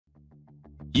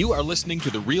You are listening to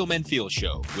the Real Men Feel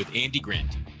Show with Andy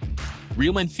Grant.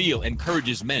 Real Men Feel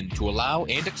encourages men to allow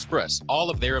and express all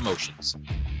of their emotions.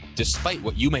 Despite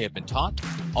what you may have been taught,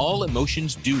 all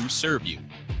emotions do serve you.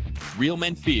 Real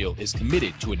Men Feel is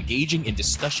committed to engaging in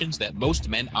discussions that most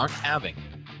men aren't having,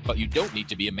 but you don't need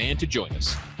to be a man to join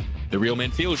us. The Real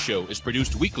Men Feel Show is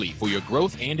produced weekly for your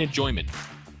growth and enjoyment.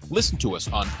 Listen to us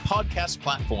on podcast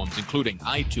platforms including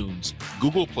iTunes,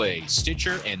 Google Play,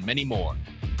 Stitcher, and many more.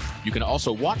 You can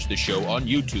also watch the show on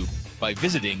YouTube by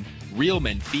visiting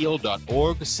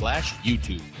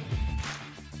realmenfeel.org/YouTube.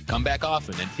 Come back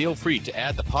often and feel free to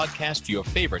add the podcast to your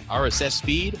favorite RSS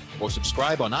feed or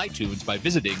subscribe on iTunes by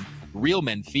visiting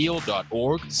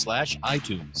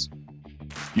realmenfeel.org/iTunes.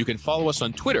 You can follow us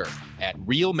on Twitter at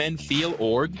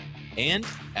realmenfeelorg and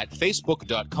at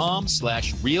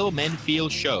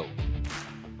facebook.com/realmenfeelshow.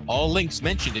 All links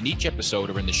mentioned in each episode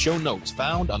are in the show notes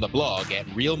found on the blog at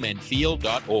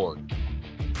realmenfeel.org.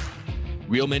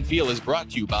 Real Men Feel is brought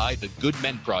to you by the Good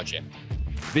Men Project.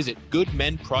 Visit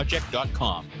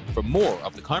goodmenproject.com for more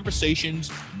of the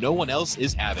conversations no one else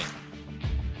is having.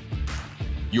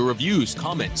 Your reviews,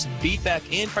 comments, feedback,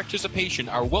 and participation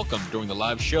are welcome during the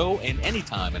live show and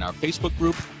anytime in our Facebook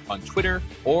group, on Twitter,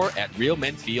 or at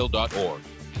realmenfeel.org.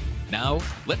 Now,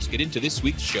 let's get into this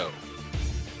week's show.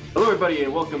 Hello, everybody,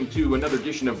 and welcome to another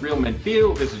edition of Real Men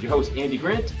Feel. This is your host, Andy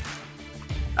Grant.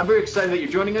 I'm very excited that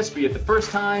you're joining us, be it the first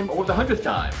time or the 100th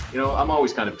time. You know, I'm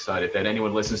always kind of excited that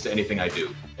anyone listens to anything I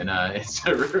do, and it's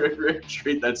a rare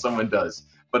treat that someone does.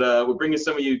 But we're bringing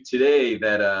some of you today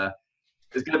that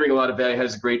is going to bring a lot of value,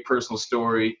 has a great personal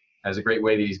story, has a great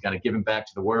way that he's kind of giving back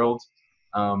to the world.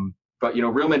 But, you know,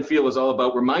 Real Men Feel is all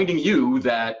about reminding you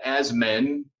that as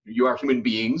men, you are human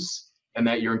beings, and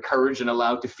that you're encouraged and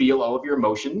allowed to feel all of your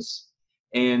emotions.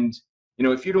 And, you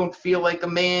know, if you don't feel like a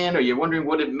man or you're wondering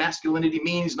what masculinity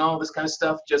means and all this kind of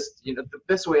stuff, just, you know, the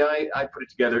best way I put it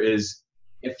together is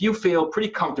if you feel pretty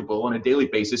comfortable on a daily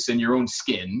basis in your own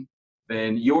skin,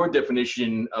 then your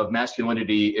definition of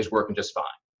masculinity is working just fine.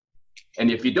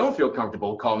 And if you don't feel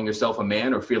comfortable calling yourself a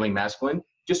man or feeling masculine,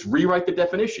 just rewrite the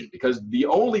definition, because the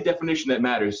only definition that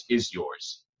matters is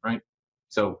yours, right?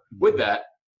 So with that,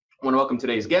 I want to welcome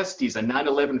today's guest. He's a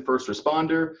 9/11 first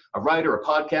responder, a writer, a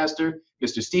podcaster,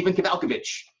 Mr. Stephen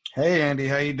Kowalkiewicz. Hey, Andy.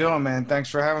 How you doing, man?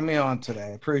 Thanks for having me on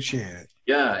today. Appreciate it.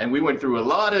 Yeah, and we went through a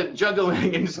lot of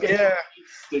juggling and to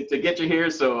get you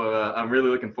here, so I'm really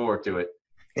looking forward to it.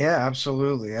 Yeah,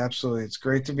 absolutely. Absolutely. It's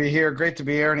great to be here. Great to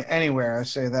be here anywhere. I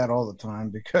say that all the time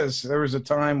because there was a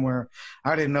time where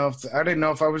I didn't know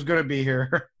if I was going to be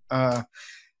here.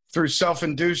 Through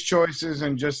self-induced choices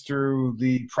and just through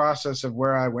the process of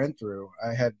where I went through.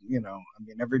 I had,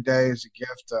 every day is a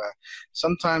gift.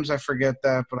 Sometimes I forget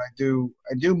that, but I do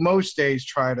most days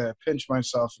try to pinch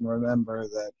myself and remember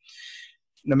that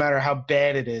no matter how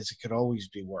bad it is, it could always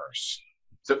be worse.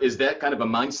 So is that kind of a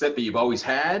mindset that you've always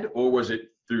had, or was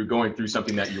it through going through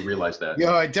something that you realized that?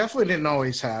 Yeah, I definitely didn't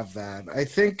always have that. I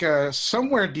think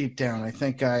somewhere deep down, I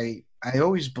think I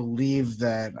always believed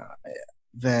that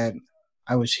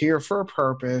I was here for a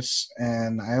purpose,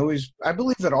 and I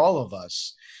believe that all of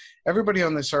us, everybody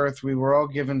on this earth, we were all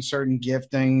given certain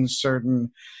giftings,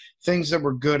 certain things that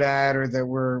we're good at or that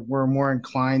we're more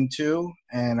inclined to.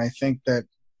 And I think that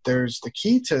there's the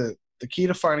key to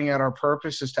finding out our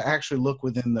purpose is to actually look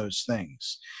within those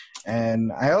things.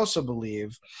 And I also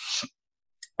believe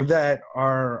that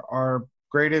our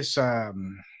greatest,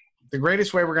 the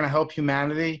greatest way we're going to help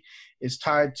humanity is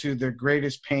tied to the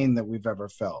greatest pain that we've ever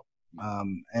felt.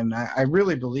 And I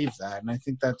really believe that. And I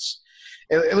think that's,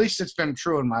 at least it's been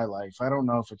true in my life. I don't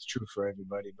know if it's true for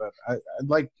everybody, but I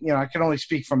can only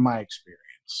speak from my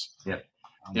experience. Yeah.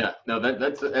 Yeah, no,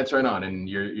 that's right on. And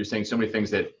you're saying so many things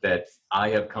that I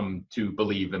have come to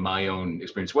believe in my own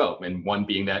experience. Well, and one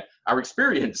being that our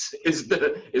experience is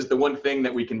the one thing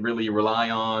that we can really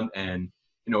rely on. And,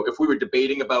 you know, if we were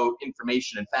debating about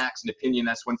information and facts and opinion,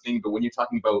 that's one thing. But when you're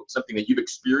talking about something that you've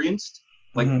experienced,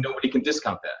 like nobody can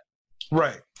discount that.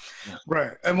 Right. Yeah.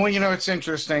 Right. And well, it's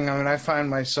interesting. I mean, I find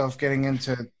myself getting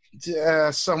into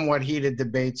somewhat heated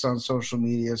debates on social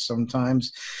media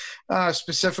sometimes,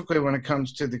 specifically when it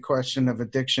comes to the question of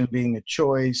addiction being a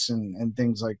choice and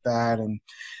things like that. And,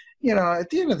 at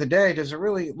the end of the day, does it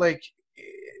really,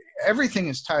 everything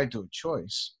is tied to a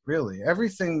choice, really.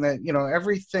 Everything that,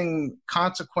 everything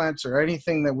consequence or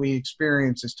anything that we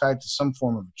experience is tied to some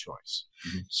form of a choice.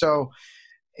 Mm-hmm. So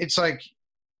it's like,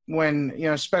 when,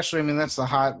 especially, that's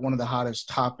one of the hottest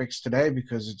topics today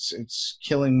because it's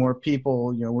killing more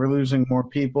people. We're losing more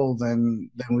people than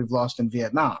we've lost in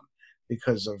Vietnam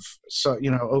because of,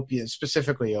 opiates,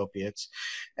 specifically opiates.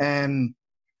 And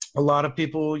a lot of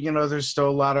people, there's still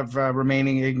a lot of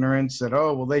remaining ignorance that,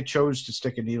 oh, well, they chose to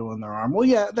stick a needle in their arm. Well,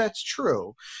 yeah, that's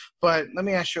true. But let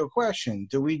me ask you a question.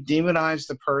 Do we demonize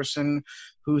the person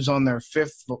who's on their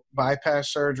fifth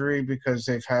bypass surgery because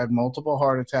they've had multiple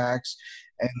heart attacks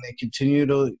and they continue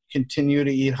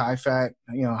to eat high fat,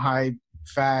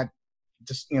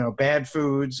 just, bad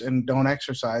foods and don't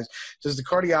exercise? Does the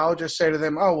cardiologist say to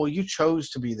them, oh, well, you chose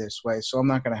to be this way, so I'm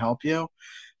not going to help you?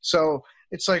 So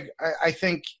it's like, I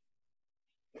think,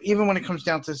 even when it comes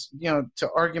down to to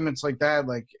arguments like that,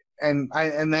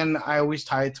 and then I always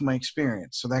tie it to my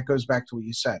experience. So that goes back to what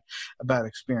you said about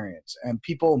experience. And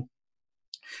people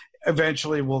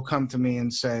eventually will come to me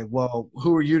and say, well,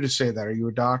 who are you to say that? Are you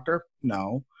a doctor?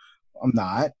 No, I'm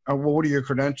not. Well, what are your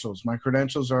credentials? My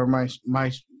credentials are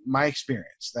my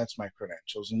experience. That's my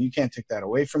credentials, and you can't take that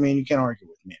away from me, and you can't argue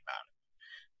with me about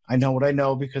it. I know what I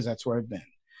know because that's where I've been.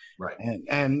 Right.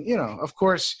 And of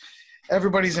course,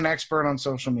 everybody's an expert on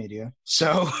social media,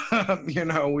 so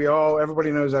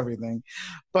everybody knows everything.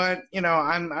 But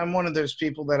I'm one of those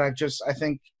people that I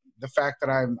think the fact that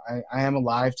I am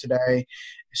alive today,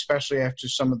 especially after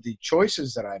some of the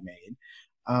choices that I made,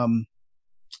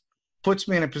 puts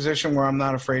me in a position where I'm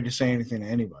not afraid to say anything to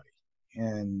anybody.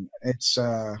 And it's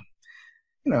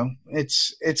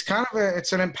it's kind of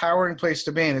it's an empowering place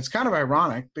to be. And it's kind of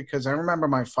ironic because I remember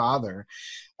my father,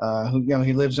 who,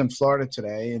 he lives in Florida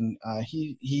today, and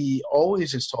he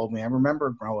always has told me, I remember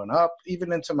growing up,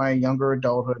 even into my younger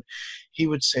adulthood, he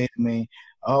would say to me,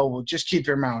 oh, well, just keep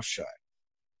your mouth shut.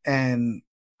 And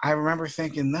I remember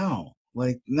thinking, no,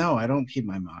 I don't keep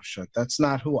my mouth shut. That's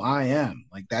not who I am.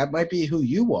 Like, that might be who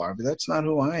you are, but that's not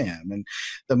who I am. And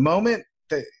the moment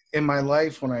that in my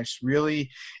life when I really,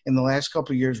 in the last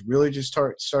couple of years, really just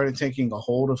started taking a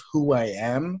hold of who I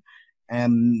am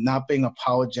and not being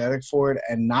apologetic for it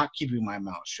and not keeping my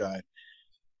mouth shut,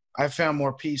 I found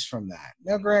more peace from that.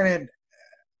 Now, granted,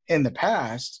 in the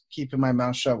past, keeping my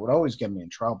mouth shut would always get me in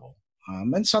trouble,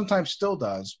 and sometimes still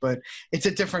does, but it's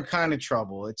a different kind of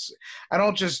trouble. I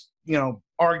don't just,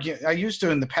 argue. I used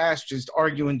to in the past just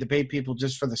argue and debate people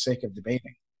just for the sake of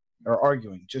debating or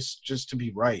arguing, just to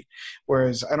be right.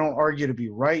 Whereas I don't argue to be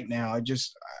right now.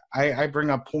 I bring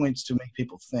up points to make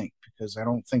people think, because I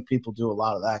don't think people do a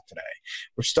lot of that today.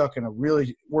 We're stuck in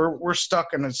we're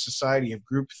stuck in a society of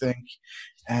groupthink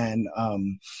and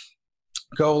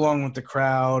go along with the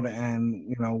crowd, and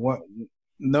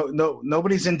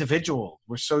nobody's individual.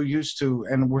 We're so used to,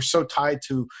 and we're so tied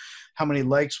to how many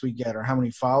likes we get or how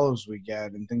many follows we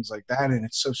get and things like that. And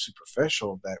it's so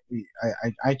superficial that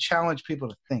I challenge people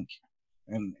to think,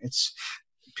 and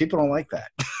people don't like that,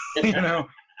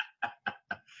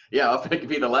 Yeah, I think it'd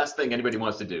be the last thing anybody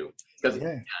wants to do, because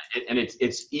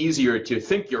it's easier to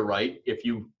think you're right if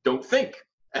you don't think.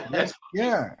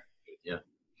 Yeah.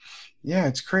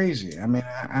 It's crazy. I mean,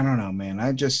 I don't know, man.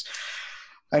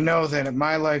 I know that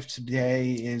my life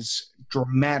today is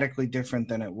dramatically different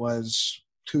than it was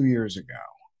 2 years ago.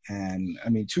 And I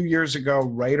mean, 2 years ago,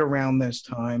 right around this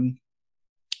time,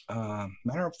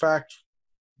 matter of fact,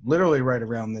 literally right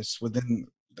around this, within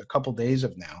a couple days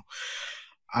of now,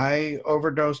 I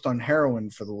overdosed on heroin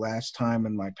for the last time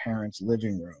in my parents'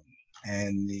 living room.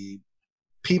 And the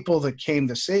people that came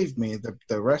to save me,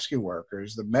 the rescue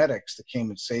workers, the medics that came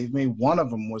and saved me, one of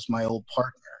them was my old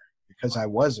partner, because I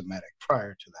was a medic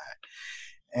prior to that.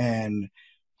 And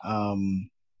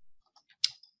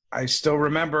I still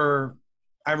remember,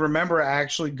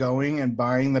 actually going and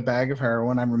buying the bag of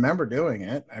heroin. I remember doing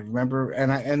it. I remember,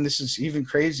 and this is even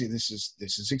crazy. This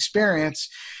is experience.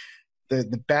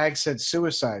 The bag said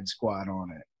Suicide Squad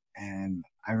on it. And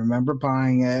I remember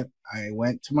buying it. I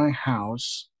went to my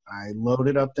house. I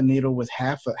loaded up the needle with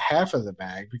half of the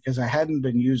bag, because I had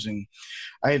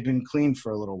been clean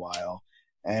for a little while.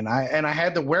 And I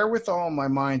had the wherewithal in my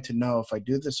mind to know if I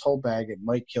do this whole bag, it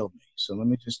might kill me. So let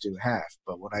me just do half.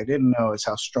 But what I didn't know is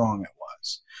how strong it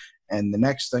was. And the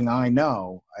next thing I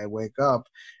know, I wake up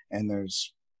and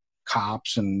there's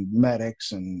cops and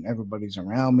medics and everybody's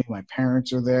around me. My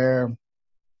parents are there.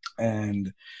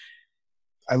 And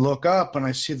I look up and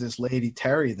I see this lady,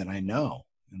 Terry, that I know.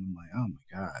 And I'm like, oh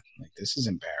my God, like, this is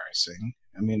embarrassing.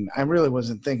 I mean, I really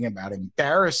wasn't thinking about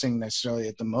embarrassing necessarily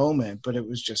at the moment, but it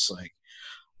was just like,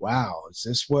 wow, is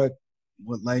this what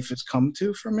life has come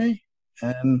to for me?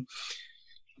 And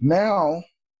now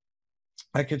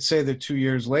I could say that 2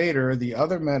 years later, the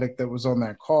other medic that was on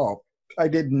that call, I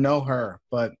didn't know her,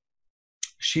 but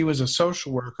she was a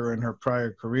social worker in her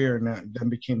prior career and then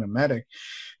became a medic.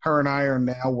 Her and I are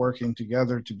now working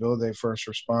together to build a first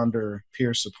responder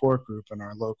peer support group in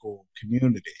our local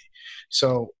community.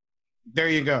 So there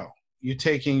you go. you're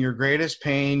taking your greatest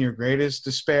pain, your greatest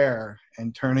despair,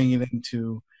 and turning it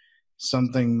into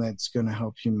something that's going to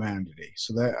help humanity.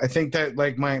 So that I think that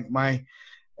like my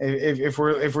if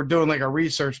we're doing like a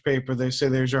research paper, they say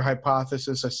there's your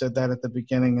hypothesis. I said that at the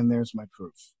beginning, and there's my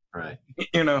proof. Right.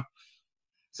 You know.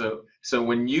 So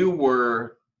when you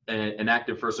were an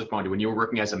active first responder, when you were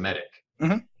working as a medic,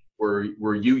 mm-hmm.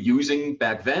 were you using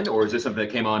back then, or is this something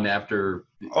that came on after?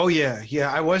 Oh yeah.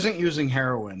 I wasn't using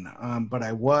heroin, but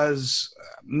I was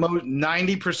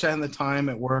 90% of the time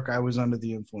at work. I was under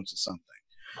the influence of something.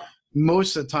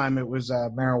 Most of the time, it was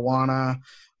marijuana,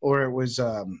 or it was.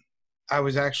 I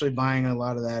was actually buying a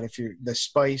lot of that. The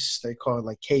spice, they call it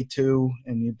like K2,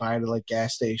 and you buy it at like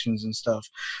gas stations and stuff.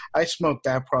 I smoked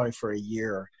that probably for a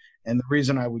year. And the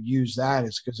reason I would use that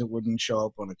is because it wouldn't show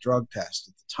up on a drug test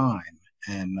at the time.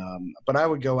 And but I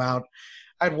would go out,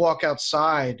 I'd walk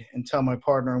outside and tell my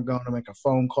partner I'm going to make a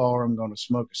phone call or I'm going to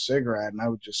smoke a cigarette, and I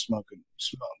would just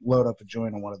load up a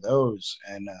joint on one of those.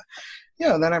 And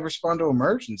then I'd respond to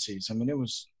emergencies. I mean, it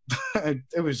was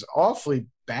it was awfully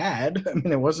bad. I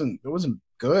mean, it wasn't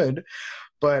good,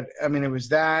 but I mean, it was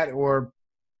that, or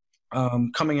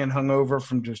coming in hungover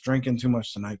from just drinking too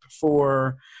much the night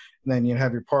before. And then you'd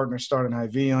have your partner start an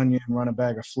IV on you and run a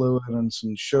bag of fluid and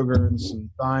some sugar and some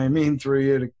thiamine through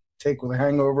you to take the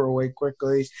hangover away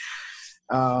quickly.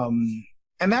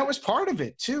 And that was part of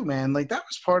it too, man. Like that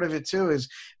was part of it too, is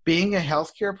being a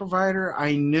healthcare provider.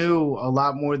 I knew a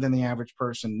lot more than the average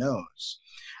person knows.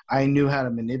 I knew how to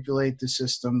manipulate the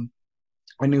system.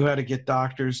 I knew how to get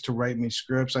doctors to write me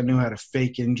scripts. I knew how to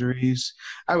fake injuries.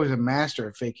 I was a master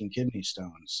at faking kidney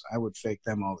stones. I would fake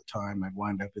them all the time. I'd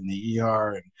wind up in the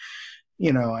ER,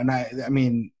 and I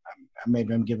mean,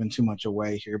 maybe I'm giving too much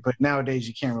away here, but nowadays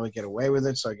you can't really get away with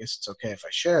it. So I guess it's okay if I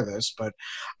share this, but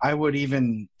I would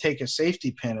even take a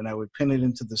safety pin and I would pin it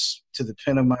into the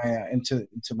pin of my, into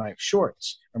my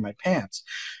shorts or my pants,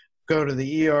 go to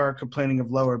the ER complaining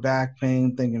of lower back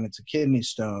pain, thinking it's a kidney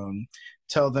stone.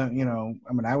 Tell them,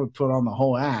 I would put on the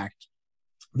whole act.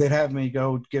 They'd have me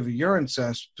go give a urine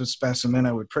specimen.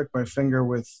 I would prick my finger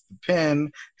with the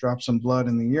pin, drop some blood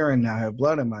in the urine. Now I have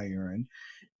blood in my urine.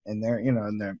 And they're,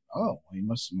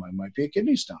 might be a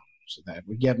kidney stone. So that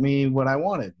would get me what I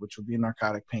wanted, which would be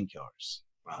narcotic painkillers.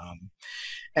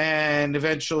 And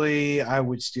eventually I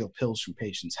would steal pills from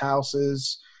patients'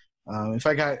 houses. If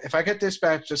I got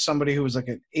dispatched to somebody who was like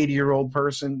an 80-year-old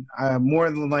person, more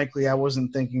than likely I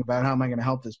wasn't thinking about how am I going to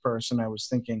help this person. I was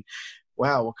thinking,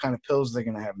 wow, what kind of pills are they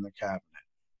going to have in their cabinet?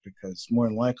 Because more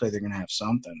than likely they're going to have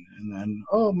something. And then,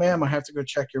 oh, ma'am, I have to go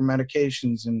check your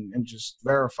medications and just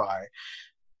verify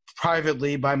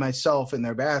privately by myself in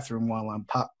their bathroom while I'm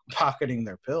pocketing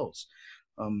their pills.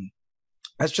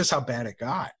 That's just how bad it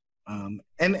got. And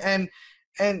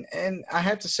I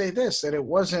have to say this, that it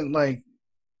wasn't like,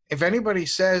 if anybody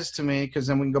says to me, because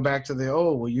then we can go back to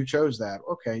you chose that.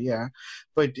 Okay, yeah.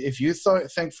 But if you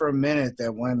think for a minute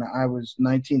that when I was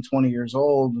 19, 20 years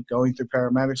old, going through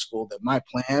paramedic school, that my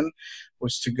plan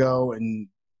was to go and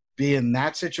be in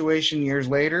that situation years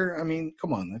later, I mean,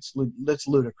 come on, that's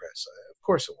ludicrous. Of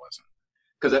course it wasn't.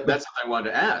 Because that's what I wanted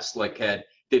to ask. Like,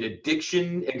 did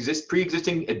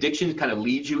pre-existing addiction kind of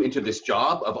lead you into this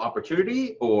job of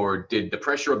opportunity, or did the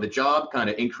pressure of the job kind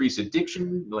of increase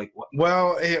addiction? Like what?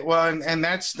 Well, and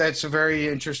that's a very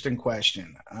interesting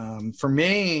question. For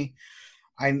me,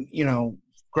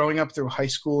 growing up through high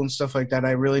school and stuff like that,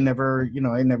 I really never,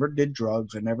 I never did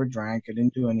drugs. I never drank. I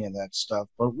didn't do any of that stuff.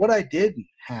 But what I did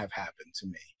have happen to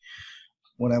me,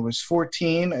 when I was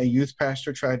 14, a youth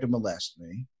pastor tried to molest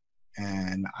me,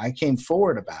 and I came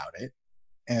forward about it.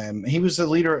 And he was the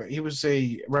leader. He was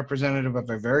a representative of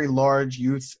a very large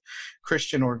youth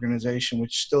Christian organization,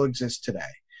 which still exists today,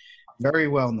 very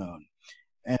well known.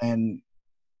 And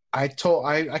I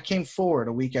came forward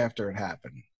a week after it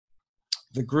happened.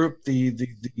 The group, the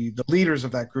leaders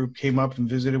of that group came up and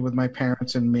visited with my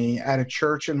parents and me at a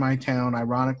church in my town.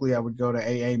 Ironically, I would go to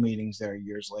AA meetings there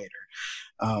years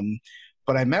later.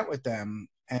 But I met with them.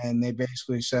 And they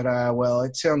basically said, well,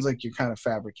 it sounds like you're kind of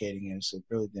fabricating this. It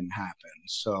really didn't happen.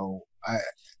 So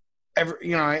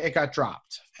it got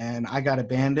dropped and I got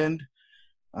abandoned.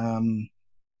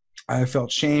 I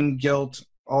felt shame, guilt,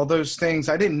 all those things.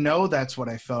 I didn't know that's what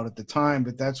I felt at the time,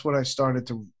 but that's what I started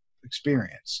to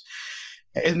experience.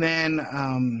 And then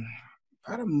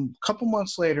about a couple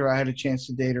months later, I had a chance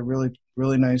to date a really,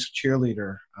 really nice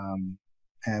cheerleader.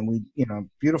 And we,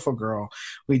 beautiful girl.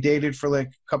 We dated for like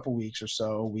a couple weeks or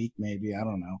so, a week maybe, I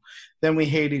don't know. Then we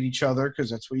hated each other because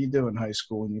that's what you do in high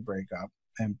school when you break up.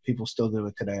 And people still do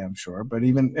it today, I'm sure. But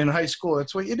even in high school,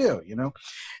 that's what you do,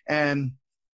 And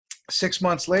 6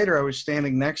 months later, I was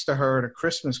standing next to her at a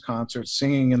Christmas concert,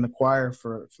 singing in the choir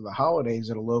for the holidays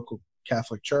at a local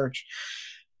Catholic church.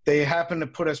 They happened to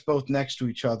put us both next to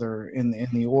each other in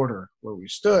the order where we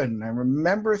stood. And I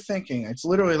remember thinking, it's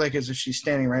literally like as if she's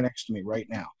standing right next to me right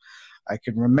now. I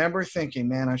could remember thinking,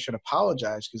 man, I should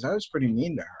apologize because I was pretty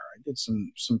mean to her. I did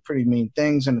some pretty mean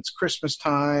things, and it's Christmas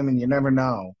time, and you never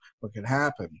know what could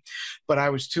happen. But I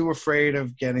was too afraid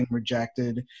of getting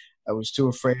rejected. I was too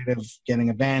afraid of getting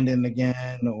abandoned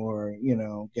again, or,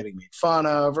 getting made fun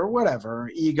of, or whatever,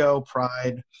 ego,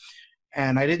 pride.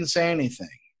 And I didn't say anything.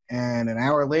 And an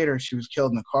hour later, she was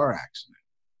killed in a car accident.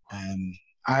 And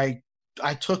I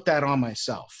took that on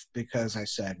myself because I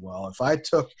said, well, if I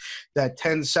took that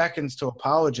 10 seconds to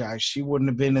apologize, she wouldn't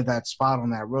have been at that spot on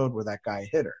that road where that guy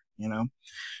hit her,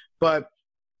 But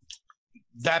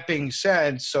that being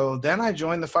said, so then I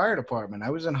joined the fire department. I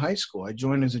was in high school. I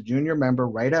joined as a junior member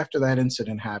right after that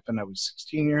incident happened. I was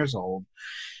 16 years old.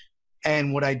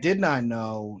 And what I did not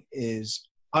know is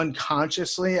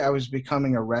unconsciously I was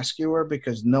becoming a rescuer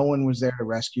because no one was there to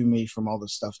rescue me from all the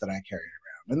stuff that I carried around.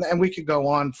 And we could go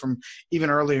on from even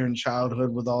earlier in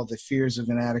childhood with all the fears of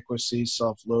inadequacy,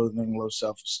 self-loathing, low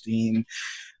self-esteem,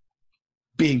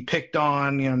 being picked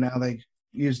on. Now they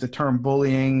use the term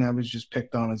bullying. I was just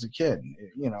picked on as a kid.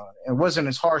 It wasn't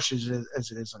as harsh as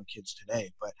it is on kids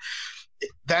today, but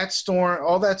that storm,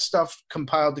 all that stuff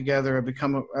compiled together, I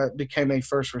became a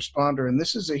first responder. And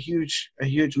this is a huge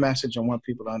message I want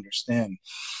people to understand.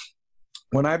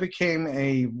 When I became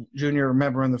a junior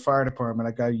member in the fire department,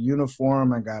 I got a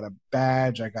uniform, I got a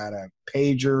badge, I got a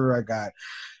pager, I got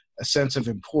a sense of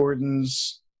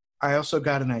importance. I also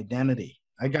got an identity.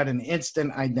 I got an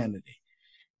instant identity.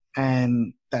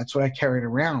 And that's what I carried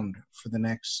around for the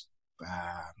next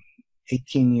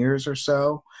 18 years or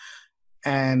so.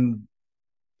 And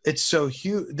it's so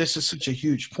huge. This is such a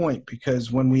huge point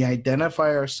because when we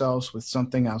identify ourselves with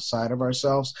something outside of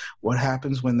ourselves, what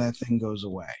happens when that thing goes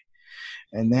away?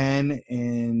 And then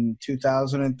in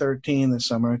 2013, the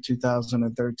summer of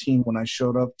 2013, when I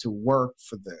showed up to work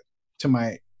for the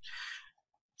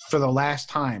last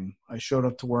time, I showed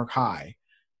up to work high.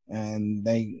 And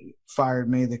they fired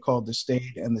me. They called the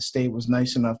state, and the state was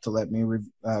nice enough to let me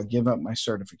give up my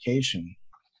certification.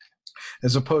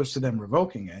 As opposed to them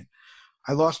revoking it,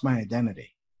 I lost my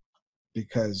identity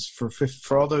because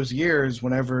for all those years,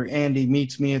 whenever Andy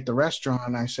meets me at the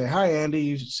restaurant, I say, hi, Andy.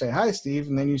 You say, hi, Steve.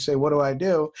 And then you say, what do I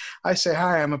do? I say,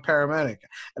 hi, I'm a paramedic.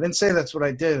 I didn't say that's what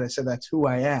I did. I said, that's who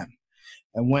I am.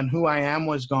 And when who I am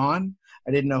was gone,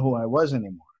 I didn't know who I was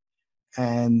anymore.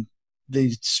 And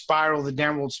the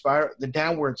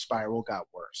downward spiral got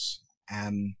worse.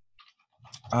 And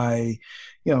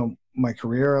my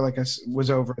career, like I was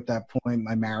over at that point.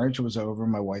 My marriage was over.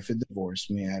 My wife had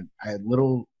divorced me. I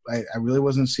really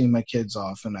wasn't seeing my kids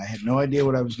often. I had no idea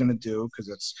what I was going to do because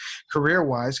that's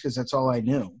career-wise, because that's all I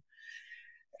knew.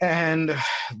 And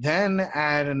then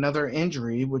add another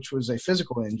injury, which was a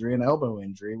physical injury, an elbow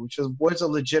injury, which was a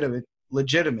legitimate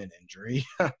injury.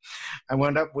 I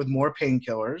wound up with more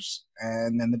painkillers,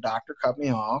 and then the doctor cut me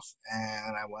off,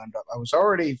 and I was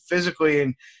already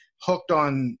physically hooked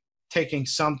on taking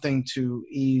something to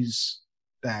ease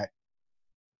that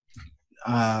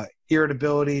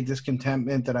irritability,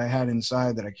 discontentment that I had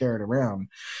inside that I carried around.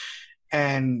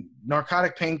 And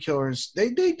narcotic painkillers,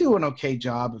 they do an okay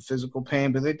job of physical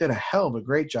pain, but they did a hell of a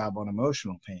great job on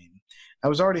emotional pain. I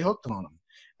was already hooked on them.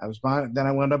 Then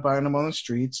I wound up buying them on the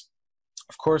streets.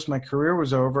 Of course, my career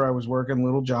was over. I was working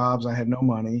little jobs. I had no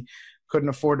money. Couldn't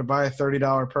afford to buy a $30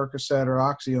 Percocet or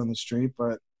Oxy on the street,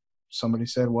 but somebody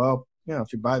said, well,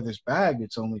 if you buy this bag,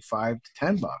 it's only $5 to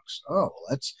 $10. Oh,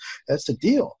 that's the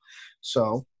deal.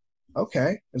 So,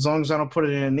 okay, as long as I don't put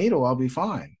it in a needle, I'll be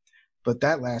fine. But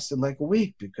that lasted like a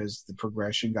week because the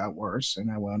progression got worse, and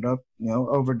I wound up,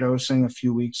 overdosing a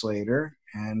few weeks later,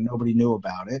 and nobody knew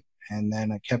about it. And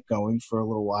then I kept going for a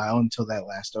little while until that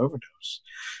last overdose.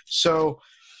 So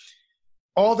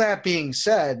all that being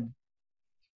said,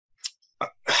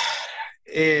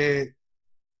 it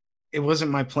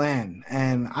wasn't my plan.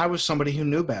 And I was somebody who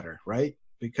knew better, right?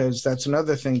 Because that's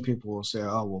another thing people will say,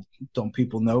 oh, well, don't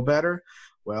people know better?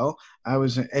 Well, I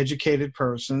was an educated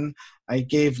person. I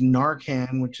gave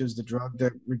Narcan, which is the drug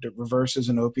that reverses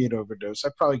an opiate overdose. I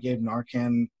probably gave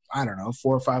Narcan, 400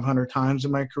 or 500 times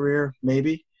in my career,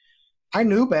 maybe. I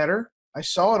knew better. I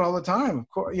saw it all the time. Of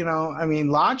course,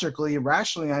 logically,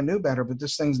 rationally, I knew better, but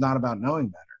this thing's not about knowing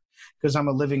better because I'm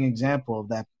a living example of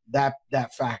that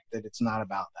fact that it's not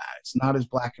about that. It's not as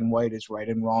black and white as right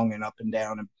and wrong and up and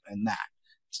down and that.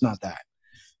 It's not that.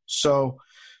 So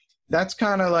that's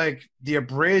kind of like the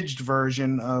abridged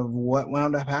version of what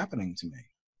wound up happening to me.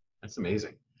 That's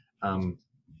amazing. And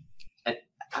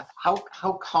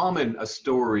how common a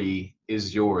story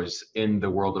is yours in the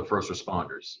world of first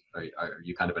responders? Are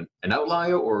you kind of an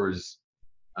outlier, or is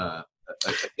a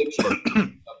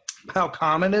fiction? How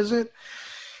common is it?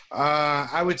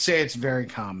 I would say it's very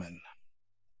common.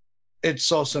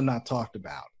 It's also not talked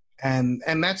about, and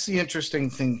that's the interesting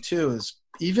thing too. Is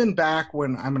even back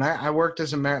when I worked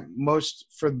as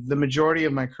for the majority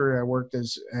of my career, I worked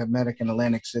as a medic in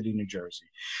Atlantic City, New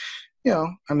Jersey.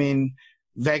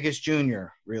 Vegas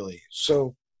Junior, really.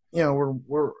 So,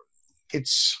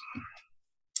 it's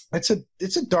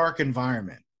a dark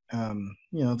environment.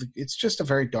 It's just a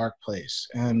very dark place.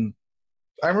 And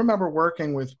I remember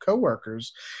working with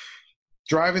coworkers,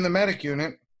 driving the medic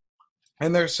unit,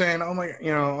 and they're saying, "Oh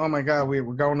my God, we're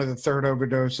going to the third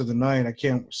overdose of the night. I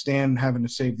can't stand having to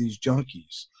save these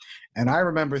junkies." And I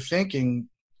remember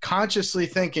consciously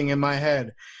thinking in my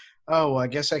head, "Oh, well, I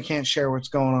guess I can't share what's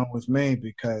going on with me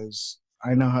because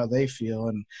I know how they feel,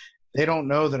 and they don't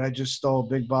know that I just stole a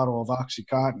big bottle of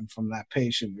OxyContin from that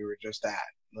patient we were just at."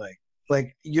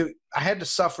 I had to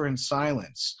suffer in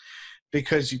silence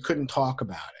because you couldn't talk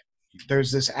about it.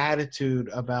 There's this attitude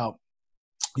about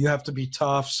you have to be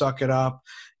tough, suck it up,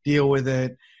 deal with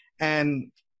it.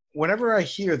 And whenever I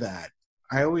hear that,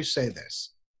 I always say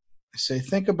this. I say,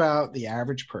 think about the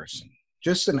average person,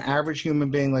 just an average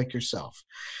human being like yourself.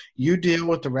 You deal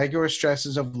with the regular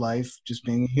stresses of life, just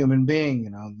being a human being.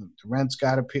 The rent's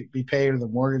got to be paid, or the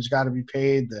mortgage got to be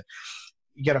paid.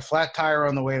 You get a flat tire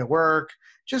on the way to work,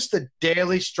 just the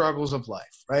daily struggles of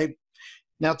life, right?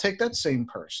 Now take that same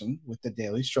person with the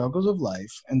daily struggles of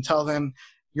life and tell them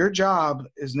your job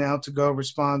is now to go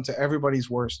respond to everybody's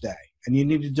worst day. And you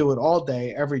need to do it all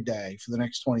day, every day for the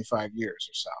next 25 years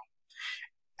or so.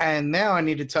 And now I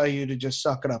need to tell you to just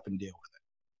suck it up and deal with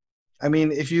it. I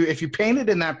mean, if you paint it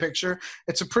in that picture,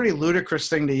 it's a pretty ludicrous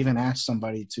thing to even ask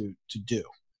somebody to do.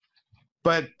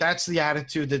 But that's the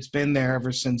attitude that's been there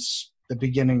ever since the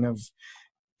beginning of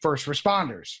first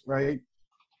responders, right?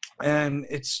 And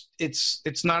it's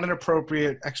not an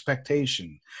appropriate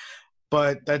expectation,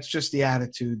 but that's just the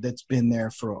attitude that's been there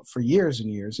for years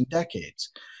and years and decades.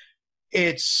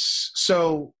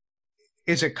 So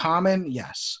is it common?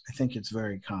 Yes, I think it's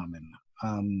very common.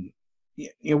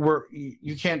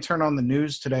 You can't turn on the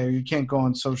news today, or you can't go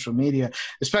on social media,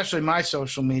 especially my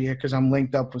social media, because I'm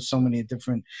linked up with so many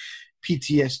different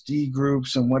PTSD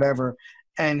groups and whatever,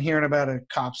 and hearing about a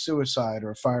cop suicide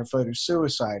or a firefighter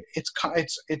suicide.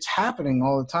 It's happening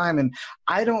all the time, and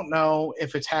I don't know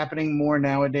if it's happening more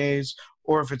nowadays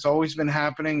or if it's always been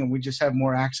happening and we just have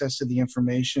more access to the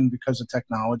information because of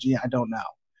technology. I don't know.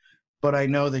 But I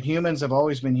know that humans have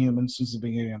always been humans since the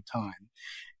beginning of time.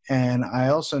 And I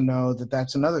also know that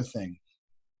that's another thing.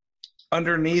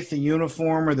 Underneath the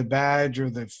uniform or the badge or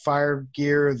the fire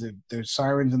gear, the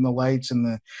sirens and the lights and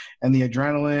the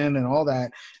adrenaline and all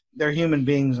that, they're human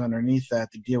beings underneath that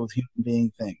deal with human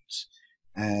being things.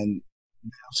 And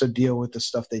also deal with the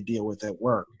stuff they deal with at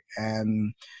work.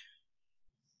 And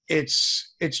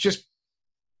it's just,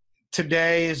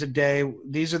 today is a day,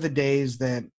 these are the days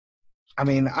that,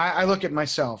 I look at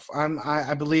myself.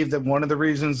 I believe that one of the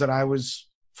reasons that I was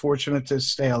fortunate to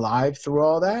stay alive through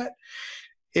all that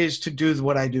is to do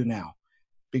what I do now,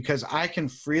 because I can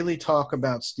freely talk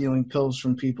about stealing pills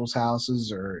from people's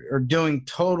houses or doing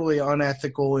totally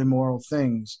unethical, immoral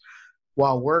things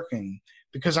while working,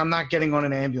 because I'm not getting on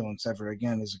an ambulance ever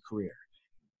again as a career.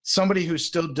 Somebody who's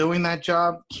still doing that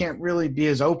job can't really be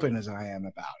as open as I am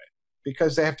about it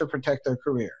because they have to protect their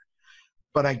career.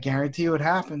 But I guarantee you it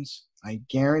happens. I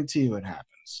guarantee you it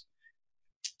happens.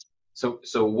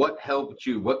 So what helped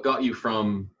you? What got you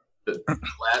from the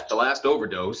last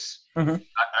overdose? Mm-hmm.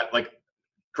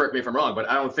 Correct me if I'm wrong, but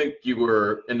I don't think you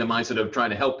were in the mindset of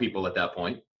trying to help people at that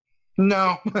point.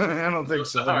 No, I don't think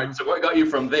so. All right. So what got you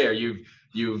from there?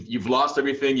 You've lost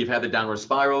everything. You've had the downward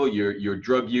spiral. Your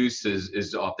drug use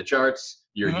is off the charts.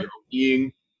 You're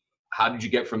ODing. How did you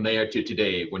get from there to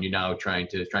today when you're now trying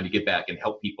to get back and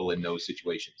help people in those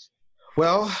situations?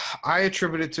 Well, I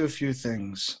attribute it to a few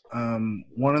things.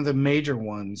 One of the major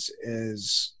ones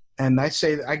is, and I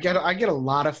get a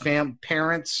lot of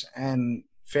parents and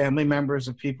family members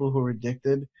of people who are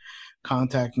addicted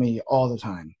contact me all the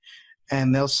time.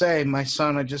 And they'll say, "My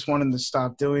son, I just want him to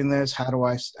stop doing this. How do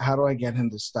I get him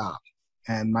to stop?"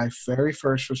 And my very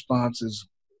first response is,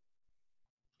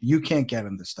 you can't get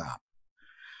him to stop.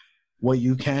 What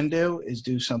you can do is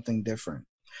do something different,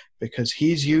 because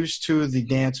he's used to the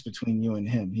dance between you and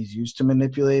him. He's used to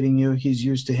manipulating you. He's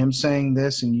used to him saying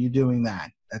this and you doing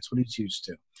that. That's what he's used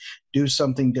to. Do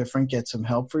something different, get some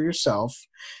help for yourself,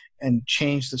 and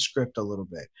change the script a little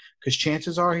bit, because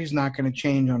chances are he's not going to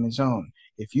change on his own.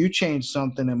 If you change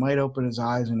something, it might open his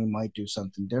eyes and he might do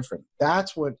something different.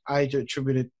 That's what I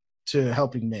attributed to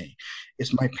helping me.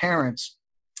 It's my parents.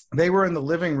 They were in the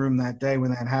living room that day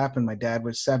when that happened. My dad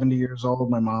was 70 years old.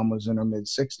 My mom was in her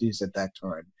mid-60s at that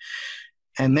time.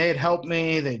 And they had helped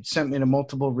me. They'd sent me to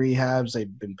multiple rehabs.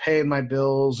 They'd been paying my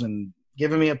bills and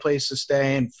giving me a place to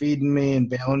stay and feeding me and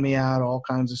bailing me out, all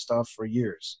kinds of stuff for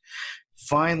years.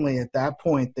 Finally, at that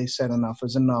point, they said, enough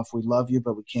is enough. We love you,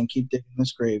 but we can't keep digging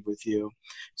this grave with you.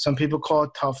 Some people call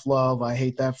it tough love. I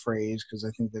hate that phrase because I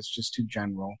think that's just too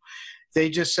general. They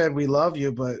just said, we love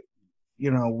you, but,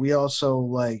 we also,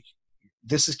 like,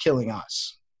 this is killing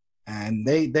us. And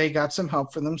they got some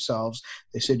help for themselves.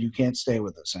 They said, you can't stay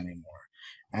with us anymore.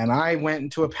 And I went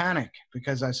into a panic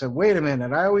because I said, wait a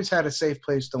minute, I always had a safe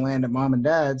place to land at mom and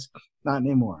dad's. Not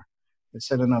anymore. They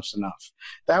said, enough's enough.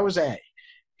 That was A.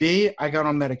 B, I got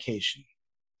on medication.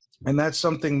 And that's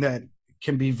something that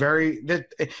can be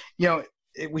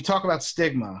we talk about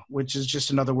stigma, which is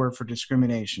just another word for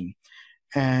discrimination.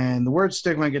 And the word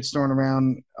stigma gets thrown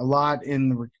around a lot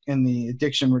in the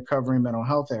addiction recovery mental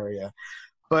health area.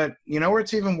 But you know where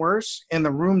it's even worse? In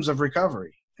the rooms of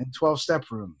recovery, in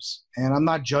 12-step rooms. And I'm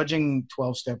not judging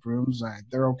 12-step rooms.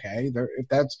 They're okay. If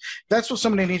that's what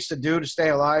somebody needs to do to stay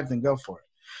alive, then go for it.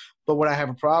 But what I have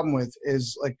a problem with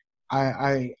is, like,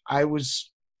 I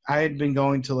had been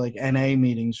going to, like, NA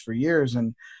meetings for years,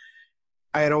 and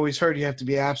I had always heard you have to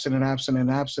be abstinent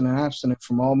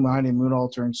from all mind and mood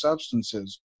altering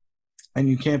substances. And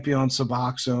you can't be on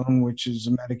Suboxone, which is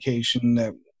a medication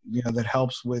that, that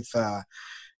helps with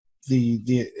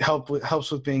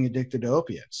helps with being addicted to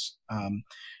opiates.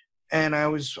 And I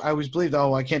was believed,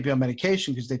 I can't be on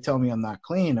medication because they tell me I'm not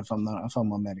clean if I'm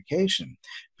on medication,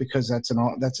 because that's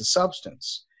a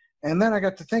substance. And then I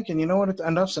got to thinking, you know what,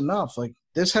 enough's enough. Like,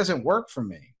 this hasn't worked for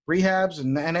me. Rehabs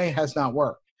and NA has not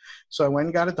worked. So I went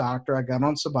and got a doctor. I got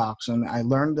on Suboxone. I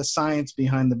learned the science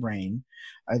behind the brain.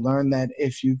 I learned that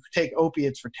if you take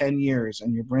opiates for 10 years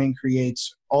and your brain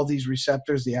creates all these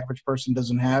receptors the average person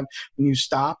doesn't have, when you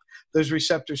stop, those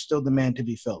receptors still demand to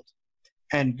be filled.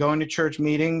 And going to church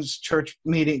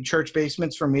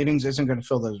basements for meetings isn't going to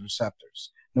fill those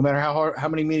receptors, no matter how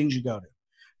many meetings you go to.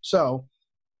 So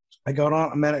I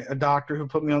met a doctor who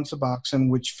put me on Suboxone,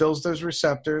 which fills those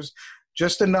receptors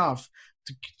just enough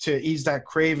to ease that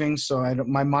craving. So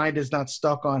my mind is not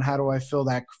stuck on how do I fill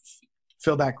that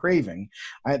craving.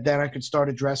 Then I could start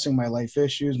addressing my life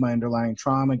issues, my underlying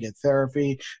trauma, get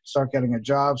therapy, start getting a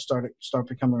job, start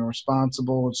becoming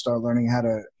responsible, and start learning how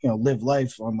to live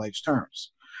life on life's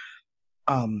terms.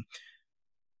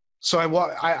 So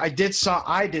I did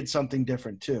something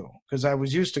different too, because I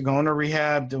was used to going to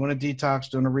rehab, doing a detox,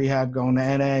 doing a rehab, going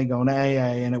to NA, going to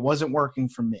AA, and it wasn't working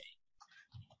for me.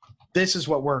 This is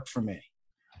what worked for me.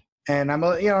 And I'm,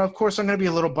 of course I'm going to be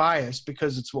a little biased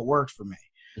because it's what worked for me.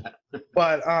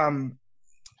 But,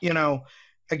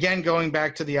 again, going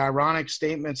back to the ironic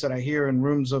statements that I hear in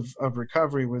rooms of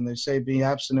recovery when they say be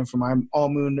abstinent from all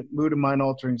mood and mind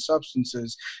altering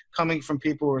substances, coming from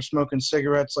people who are smoking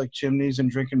cigarettes like chimneys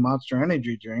and drinking Monster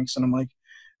energy drinks. And I'm like,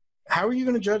 how are you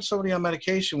going to judge somebody on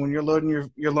medication when you're loading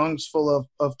your lungs full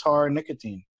of tar and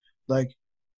nicotine? Like,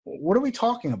 what are we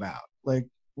talking about? Like,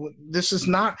 this is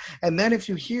not. And then if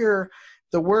you hear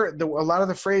a lot of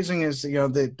the phrasing is,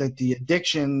 that the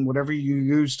addiction, whatever you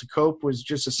use to cope, was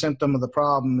just a symptom of the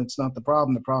problem. It's not the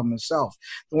problem itself.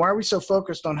 Then why are we so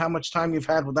focused on how much time you've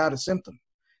had without a symptom?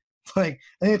 Like,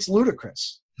 I think it's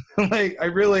ludicrous. Like, I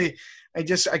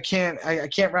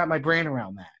can't wrap my brain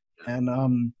around that.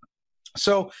 And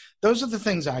so those are the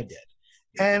things I did.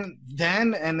 And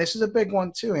then, and this is a big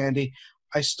one too, Andy,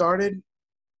 I started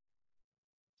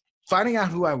finding out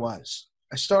who I was.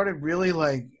 I started really,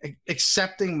 like,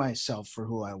 accepting myself for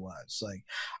who I was. Like,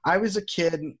 I was a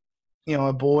kid,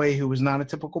 a boy who was not a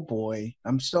typical boy.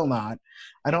 I'm still not.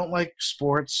 I don't like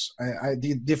sports.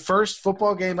 The first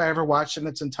football game I ever watched in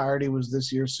its entirety was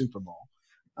this year's Super Bowl.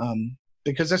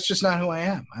 Because that's just not who I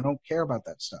am. I don't care about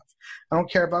that stuff. I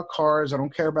don't care about cars. I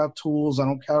don't care about tools. I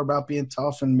don't care about being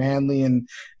tough and manly and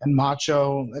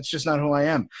macho. That's just not who I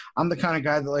am. I'm the kind of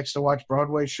guy that likes to watch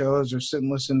Broadway shows or sit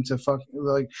and listen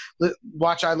to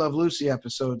watch I Love Lucy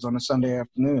episodes on a Sunday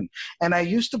afternoon. And I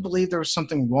used to believe there was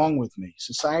something wrong with me.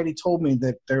 Society told me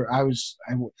that there was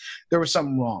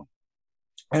something wrong.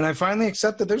 And I finally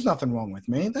accepted there's nothing wrong with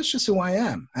me. That's just who I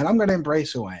am. And I'm going to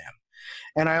embrace who I am.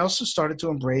 And I also started to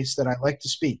embrace that I like to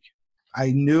speak.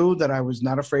 I knew that I was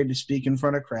not afraid to speak in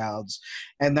front of crowds.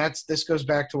 And this goes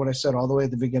back to what I said all the way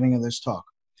at the beginning of this talk.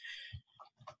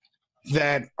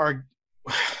 That are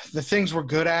the things we're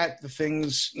good at, the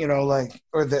things,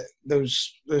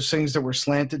 those things that we're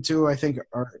slanted to, I think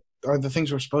are the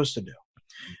things we're supposed to do.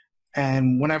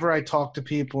 And whenever I talk to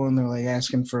people and they're like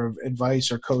asking for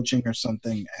advice or coaching or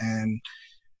something, and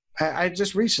I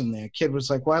just recently, a kid was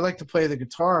like, well, I like to play the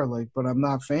guitar, like, but I'm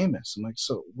not famous. I'm like,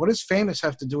 so what does famous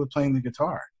have to do with playing the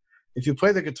guitar? If you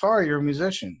play the guitar, you're a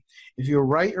musician. If you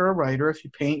write, you're a writer. If you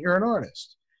paint, you're an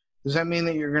artist. Does that mean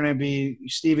that you're going to be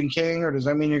Stephen King, or does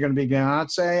that mean you're going to be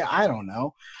Beyonce? I don't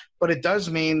know. But it does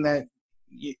mean that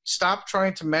you stop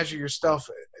trying to measure your stuff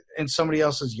in somebody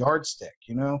else's yardstick,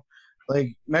 you know?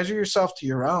 Like, measure yourself to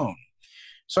your own.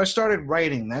 So I started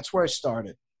writing. That's where I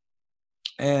started.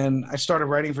 And I started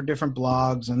writing for different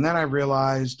blogs. And then I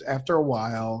realized after a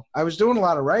while, I was doing a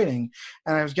lot of writing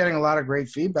and I was getting a lot of great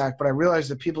feedback, but I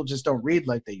realized that people just don't read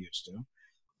like they used to.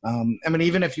 I mean,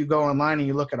 even if you go online and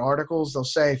you look at articles, they'll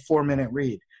say 4-minute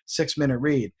read, 6-minute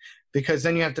read, because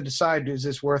then you have to decide, is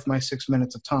this worth my 6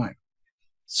 minutes of time?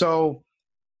 So,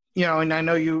 you know, and I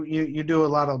know you do a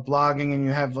lot of blogging and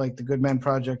you have like the Good Men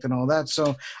Project and all that.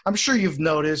 So I'm sure you've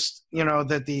noticed, you know,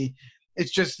 that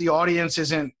it's just the audience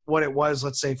isn't what it was,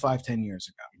 let's say 5-10 years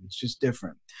ago. It's just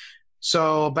different.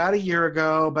 So about a year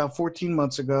ago, about 14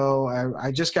 months ago,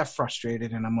 I just got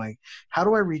frustrated and I'm like, how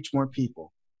do I reach more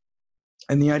people?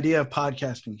 And the idea of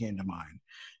podcasting came to mind.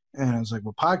 And I was like,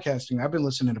 well, podcasting, I've been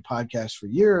listening to podcasts for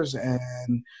years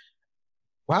and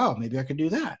wow, maybe I could do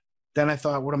that. Then I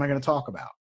thought, what am I going to talk about?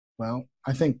 Well,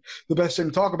 I think the best thing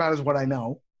to talk about is what I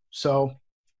know. So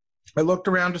I looked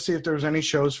around to see if there was any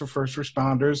shows for first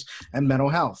responders and mental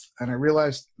health. And I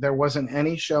realized there wasn't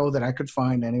any show that I could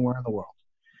find anywhere in the world.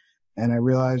 And I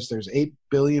realized there's 8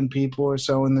 billion people or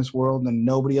so in this world and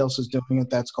nobody else is doing it.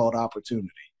 That's called opportunity.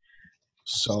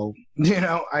 So, you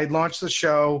know, I launched the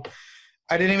show.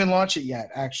 I didn't even launch it yet,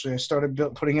 actually. I started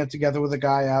putting it together with a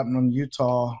guy out in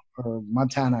Utah or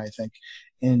Montana, I think,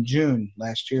 in June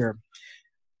last year.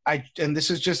 And this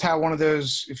is just how one of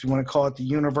those, if you want to call it the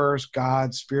universe,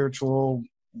 God, spiritual,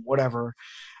 whatever.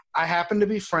 I happen to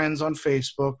be friends on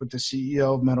Facebook with the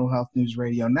CEO of Mental Health News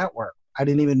Radio Network. I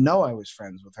didn't even know I was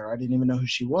friends with her. I didn't even know who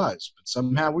she was, but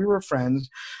somehow we were friends.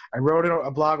 I wrote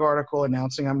a blog article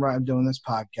announcing I'm doing this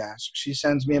podcast. She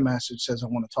sends me a message, says, I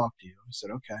want to talk to you. I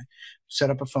said, okay. Set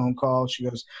up a phone call. She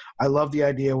goes, I love the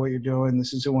idea of what you're doing.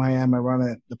 This is who I am. I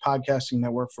run the podcasting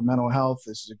network for mental health.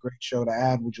 This is a great show to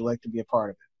add. Would you like to be a part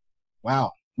of it?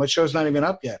 Wow. My show's not even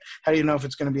up yet. How do you know if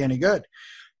it's going to be any good?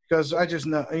 Because I just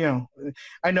know, you know,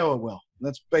 I know it will.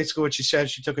 That's basically what she said.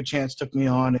 She took a chance, took me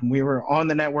on, and we were on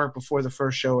the network before the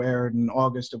first show aired in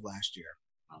August of last year.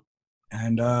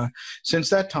 And since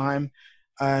that time,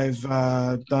 I've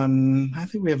done, I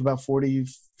think we have about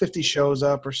 50 shows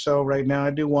up or so right now.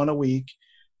 I do one a week.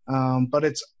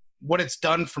 But what it's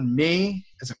done for me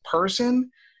as a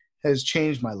person has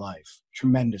changed my life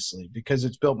tremendously because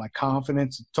it's built my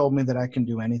confidence. It told me that I can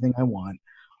do anything I want.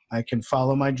 I can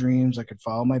follow my dreams. I can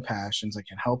follow my passions. I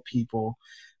can help people.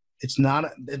 It's not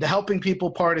the helping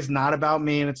people part is not about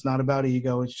me and it's not about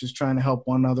ego. It's just trying to help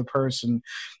one other person.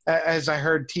 As I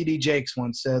heard T.D. Jakes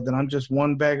once said, that I'm just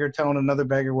one beggar telling another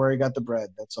beggar where he got the bread.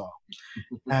 That's all.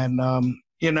 And,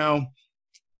 you know,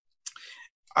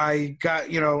 I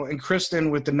got, you know, and Kristen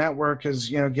with the network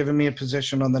has, you know, given me a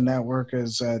position on the network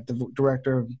as the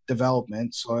director of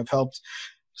development. So I've helped.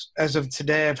 As of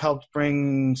today, I've helped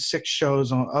bring 6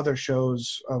 shows on other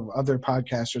shows of other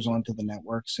podcasters onto the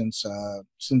network since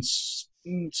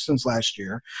last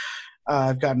year.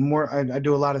 I've gotten more. I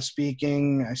do a lot of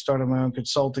speaking. I started my own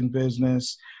consulting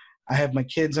business. I have my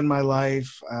kids in my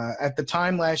life. At the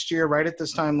time last year, right at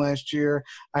this time last year,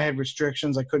 I had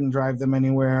restrictions. I couldn't drive them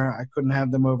anywhere. I couldn't have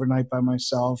them overnight by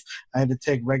myself. I had to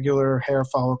take regular hair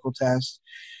follicle tests.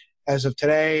 As of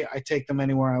today, I take them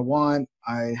anywhere I want.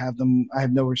 I have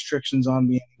no restrictions on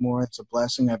me anymore. It's a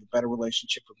blessing. I have a better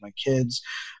relationship with my kids.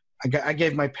 I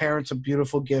gave my parents a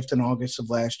beautiful gift in August of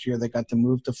last year. They got to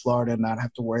move to Florida and not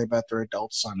have to worry about their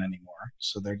adult son anymore.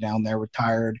 So they're down there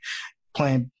retired,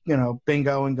 playing, you know,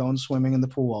 bingo and going swimming in the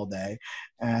pool all day.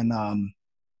 And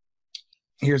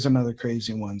here's another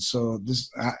crazy one. So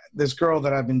this girl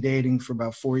that I've been dating for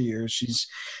about 4 years, she's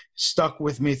stuck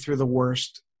with me through the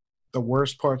worst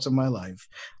parts of my life.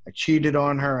 I cheated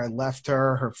on her. I left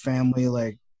her family.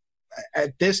 Like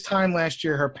at this time last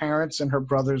year, her parents and her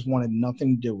brothers wanted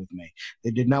nothing to do with me.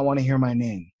 They did not want to hear my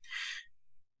name.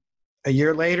 A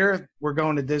year later, we're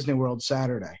going to Disney World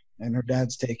Saturday and her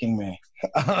dad's taking me.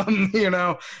 You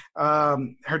know,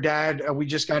 her dad, we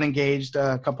just got engaged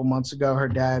a couple months ago. Her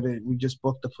dad, we just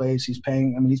booked the place. He's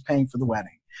paying for the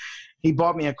wedding. He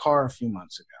bought me a car a few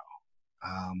months ago.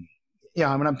 Yeah,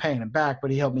 I mean, I'm paying him back,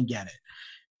 but he helped me get it.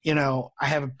 You know, I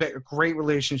have a great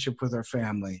relationship with her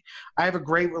family. I have a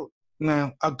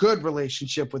good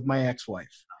relationship with my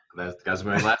ex-wife. That's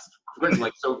my last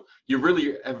Like, so you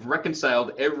really have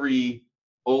reconciled every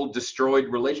old destroyed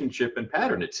relationship and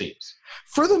pattern, it seems.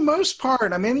 For the most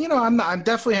part, I mean, you know, I'm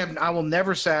definitely have. I will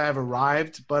never say I've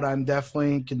arrived, but I'm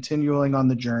definitely continuing on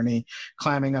the journey,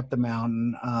 climbing up the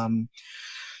mountain.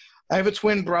 I have a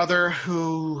twin brother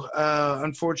who,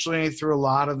 unfortunately, through a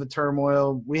lot of the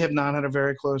turmoil, we have not had a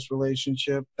very close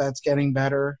relationship. That's getting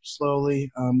better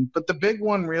slowly. But the big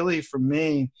one, really, for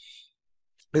me,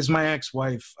 is my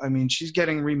ex-wife. I mean, she's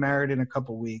getting remarried in a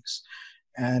couple weeks,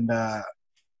 and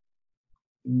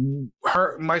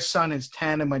my son is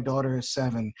 10 and my daughter is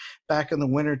 7. Back in the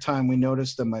wintertime, we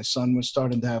noticed that my son was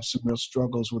starting to have some real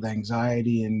struggles with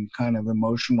anxiety and kind of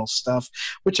emotional stuff,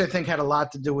 which I think had a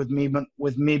lot to do with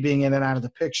me being in and out of the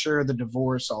picture, the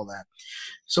divorce, all that.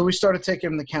 So we started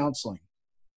taking him to counseling.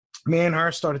 Me and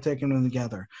her started taking them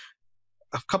together.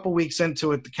 A couple weeks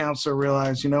into it, the counselor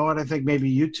realized, you know what, I think maybe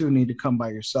you two need to come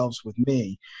by yourselves with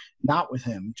me, not with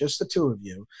him, just the two of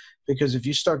you, because if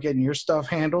you start getting your stuff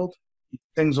handled,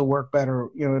 things will work better,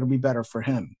 you know, it'll be better for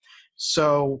him.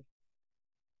 So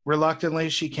reluctantly,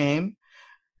 she came,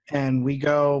 and we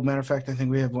go. Matter of fact, I think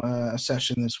we have a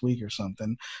session this week or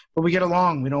something, but we get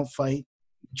along. We don't fight.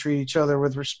 We treat each other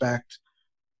with respect.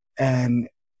 And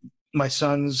my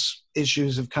son's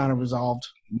issues have kind of resolved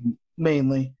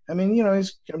mainly. I mean, you know,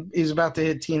 he's about to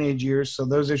hit teenage years, so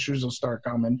those issues will start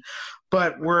coming.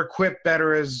 But we're equipped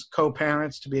better as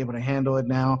co-parents to be able to handle it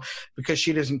now, because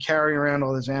she doesn't carry around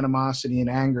all this animosity and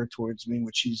anger towards me,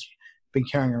 which she's been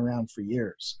carrying around for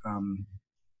years.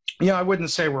 You know, I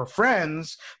wouldn't say we're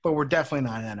friends, but we're definitely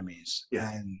not enemies.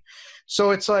 Yeah. And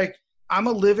so it's like, I'm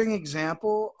a living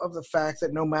example of the fact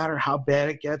that no matter how bad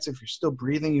it gets, if you're still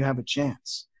breathing, you have a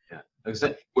chance.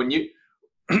 Yeah. When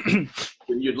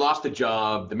you'd lost a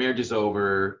job, the marriage is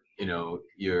over, you know,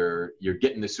 you're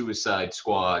getting the Suicide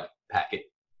Squad packet.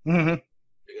 Mm-hmm.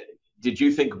 Did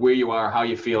you think where you are, how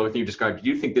you feel, everything you described, did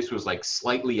you think this was like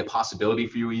slightly a possibility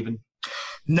for you even?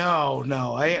 No.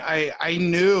 I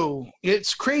knew.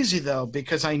 It's crazy though,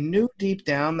 because I knew deep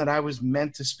down that I was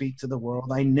meant to speak to the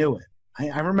world. I knew it.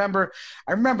 I remember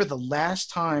the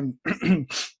last time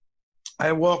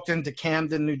I walked into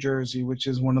Camden, New Jersey, which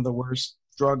is one of the worst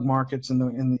drug markets in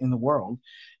the world.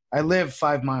 I live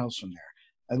 5 miles from there.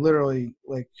 I literally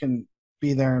can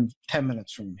be there in 10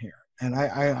 minutes from here. And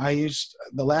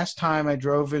the last time I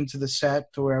drove into the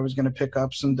set to where I was going to pick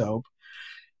up some dope,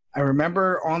 I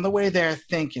remember on the way there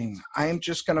thinking, I am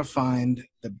just going to find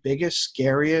the biggest,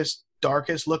 scariest,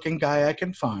 darkest looking guy I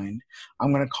can find.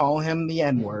 I'm going to call him the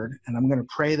N-word, and I'm going to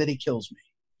pray that he kills me,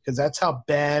 because that's how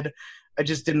bad I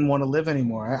just didn't want to live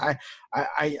anymore.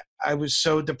 I was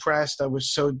so depressed.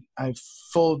 I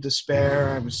full of despair.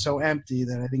 I was so empty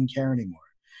that I didn't care anymore.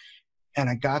 And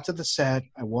I got to the set.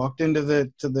 I walked into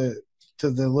the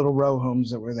little row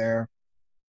homes that were there.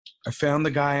 I found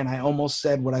the guy, and I almost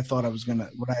said what I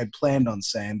had planned on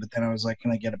saying, but then I was like,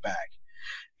 "Can I get it back?"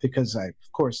 Because I,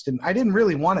 of course, I didn't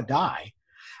really want to die.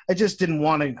 I just didn't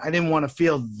want to. I didn't want to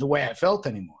feel the way I felt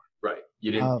anymore. Right.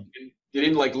 You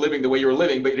didn't like living the way you were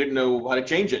living, but you didn't know how to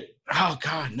change it. Oh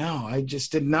God, no! I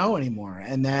just didn't know anymore.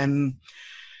 And then,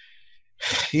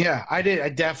 yeah, I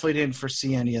definitely didn't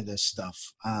foresee any of this stuff.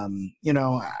 You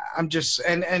know, I'm just,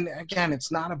 and again,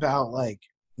 it's not about like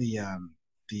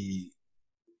the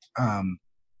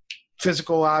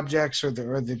physical objects or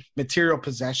the material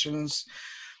possessions,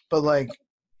 but like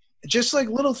just like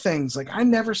little things. Like I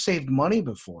never saved money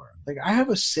before. Like I have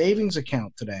a savings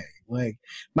account today. Like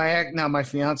my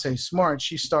fiance is smart.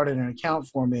 She started an account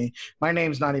for me. My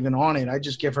name's not even on it. I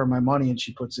just give her my money and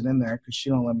she puts it in there because she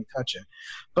don't let me touch it.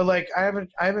 But like I have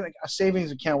a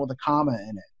savings account with a comma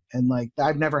in it, and like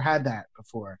I've never had that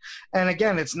before. And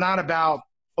again, it's not about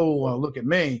look at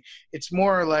me. It's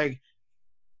more like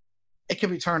it can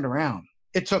be turned around.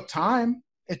 It took time.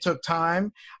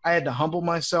 I had to humble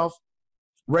myself.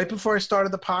 Right before I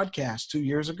started the podcast 2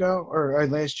 years ago or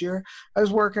last year, I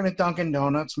was working at Dunkin'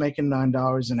 Donuts, making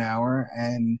 $9 an hour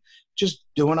and just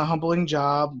doing a humbling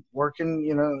job, working,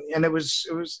 you know, and it was,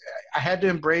 I had to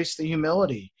embrace the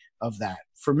humility of that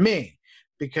for me,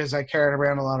 because I carried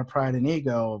around a lot of pride and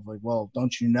ego of like, well,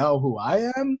 don't you know who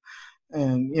I am?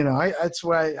 And, you know, that's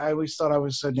why I always thought I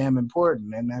was so damn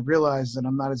important. And I realized that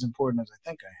I'm not as important as I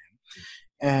think I am.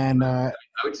 And I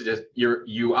would suggest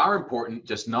you are important,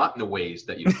 just not in the ways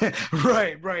that you.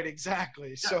 right,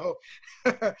 exactly.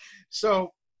 Yeah.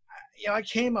 So, you know, I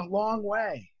came a long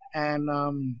way,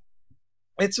 and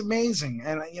it's amazing.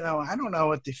 And you know, I don't know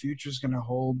what the future is going to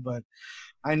hold, but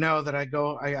I know that I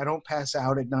don't pass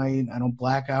out at night. I don't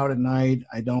black out at night.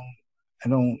 I don't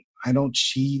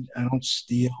cheat. I don't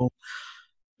steal.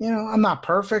 You know, I'm not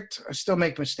perfect. I still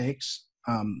make mistakes,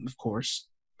 of course.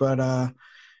 but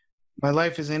my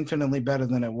life is infinitely better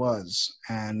than it was.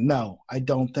 And no, I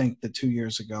don't think that 2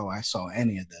 years ago I saw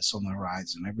any of this on the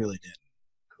horizon. I really didn't.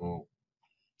 Cool.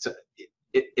 So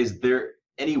is there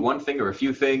any one thing or a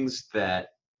few things that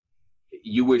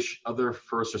you wish other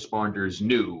first responders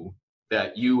knew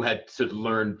that you had to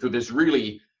learn through this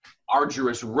really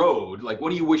arduous road? Like, what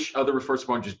do you wish other first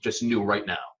responders just knew right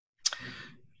now?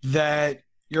 That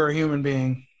you're a human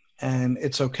being and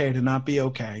it's okay to not be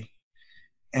okay.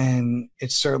 And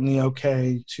it's certainly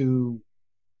okay to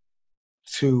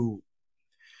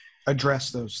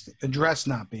address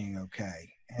not being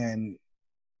okay. And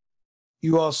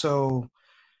you also,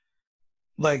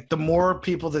 like, the more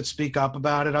people that speak up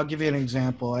about it, I'll give you an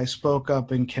example. I spoke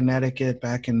up in Connecticut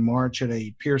back in March at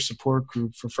a peer support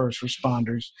group for first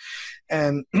responders.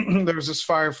 And there was this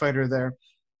firefighter there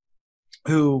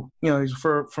who, he's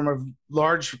from a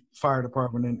large fire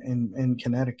department in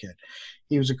Connecticut.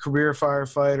 He was a career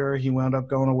firefighter. He wound up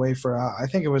going away for, I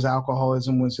think it was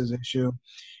alcoholism was his issue.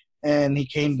 And he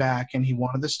came back and he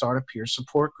wanted to start a peer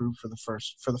support group for the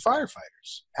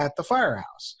firefighters at the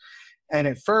firehouse. And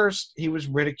at first he was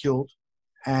ridiculed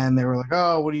and they were like,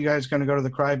 oh, what are you guys going to go to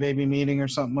the crybaby meeting or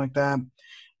something like that?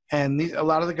 And a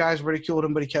lot of the guys ridiculed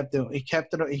him, but he kept at it.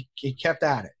 He kept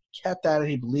at it.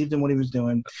 He believed in what he was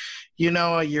doing.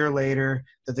 A year later,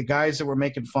 that the guys that were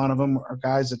making fun of him are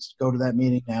guys that go to that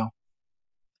meeting now.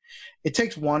 It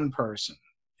takes one person.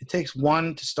 It takes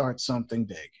one to start something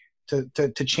big,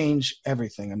 to change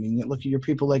everything. I mean, look at your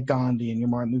people like Gandhi and your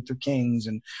Martin Luther Kings,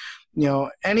 and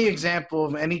any example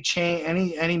of any change,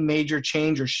 any major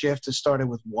change or shift has started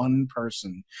with one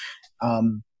person.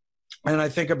 And I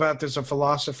think about, there's a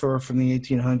philosopher from the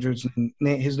 1800s, and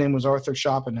his name was Arthur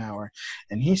Schopenhauer,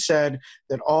 and he said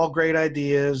that all great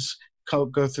ideas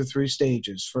go through 3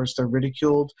 stages. First, they're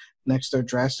ridiculed, next, they're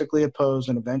drastically opposed,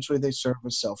 and eventually they serve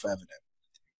as self-evident.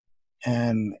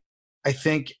 And I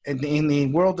think in the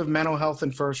world of mental health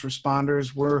and first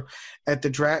responders, we're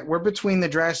between the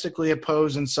drastically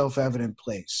opposed and self-evident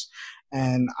place.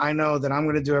 And I know that I'm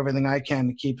going to do everything I can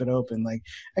to keep it open. Like,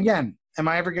 again, am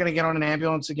I ever going to get on an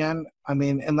ambulance again? I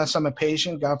mean, unless I'm a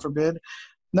patient, God forbid.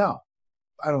 No,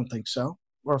 I don't think so.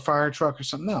 Or a fire truck or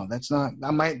something. No, that's not.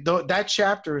 That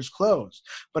chapter is closed.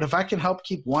 But if I can help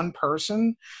keep one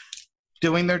person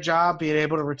doing their job, being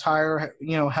able to retire,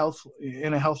 health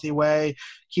in a healthy way,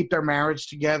 keep their marriage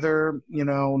together,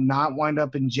 not wind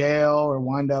up in jail or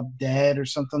wind up dead or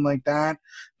something like that,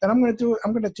 then I'm going to do it.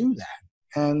 I'm going to do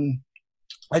that. And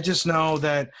I just know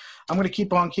that I'm going to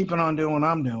keep on keeping on doing what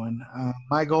I'm doing.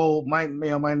 My goal,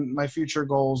 my future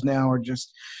goals now are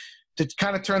just to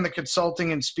kind of turn the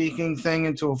consulting and speaking thing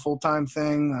into a full-time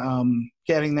thing.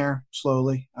 Getting there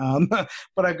slowly.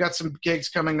 But I've got some gigs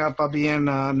coming up. I'll be in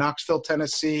Knoxville,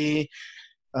 Tennessee.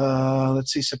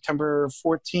 September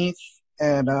 14th.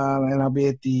 And I'll be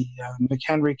at the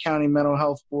McHenry County Mental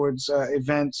Health Board's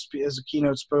event as a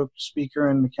keynote speaker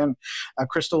in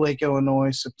Crystal Lake,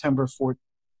 Illinois, September 14th.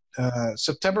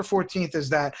 September 14th is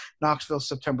that. Knoxville,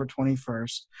 September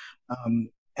 21st.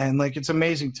 And like, it's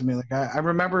amazing to me. Like, I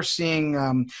remember seeing,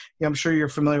 I'm sure you're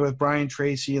familiar with Brian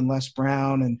Tracy and Les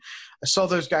Brown. And I saw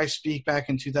those guys speak back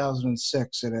in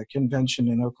 2006 at a convention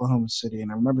in Oklahoma City.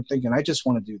 And I remember thinking, I just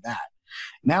want to do that.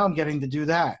 Now I'm getting to do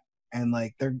that. And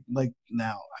like, they're like,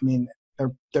 now, I mean,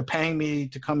 they're paying me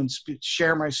to come and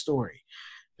share my story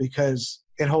because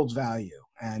it holds value.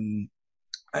 And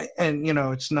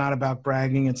it's not about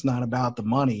bragging. It's not about the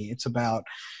money. It's about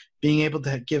being able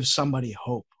to give somebody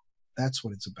hope. That's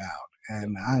what it's about.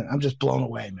 And I'm just blown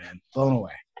away, man. Blown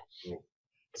away.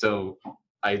 So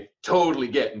I totally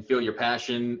get and feel your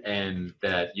passion, and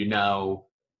that you now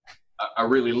are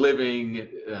really living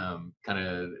kind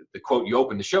of the quote you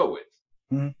opened the show with,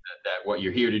 that what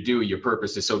you're here to do, your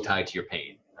purpose is so tied to your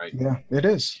pain, right? Yeah, it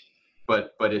is.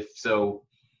 But if so,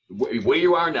 where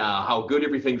you are now, how good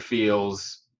everything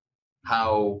feels,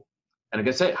 and like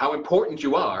I said, how important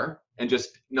you are, and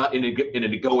just not in an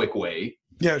egoic way.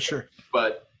 Yeah, sure.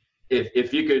 But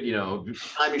if you could,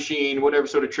 time machine, whatever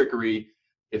sort of trickery,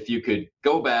 if you could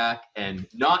go back and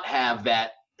not have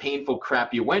that painful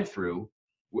crap you went through,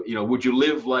 would you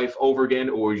live life over again,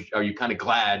 or are you kind of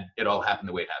glad it all happened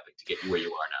the way it happened to get you where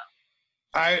you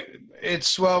are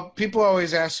now? People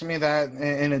always ask me that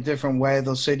in a different way.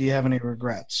 They'll say, do you have any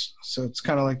regrets? So it's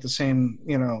kind of like the same,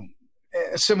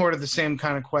 similar to the same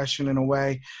kind of question in a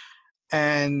way.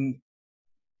 And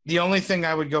the only thing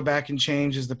I would go back and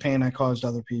change is the pain I caused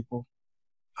other people.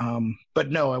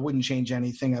 But no, I wouldn't change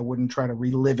anything. I wouldn't try to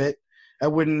relive it. I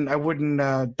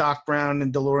wouldn't Doc Brown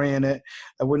and DeLorean it.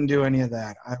 I wouldn't do any of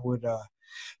that. I would,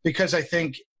 because I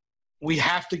think we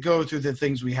have to go through the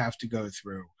things we have to go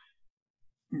through.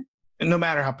 no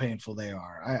matter how painful they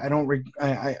are.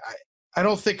 I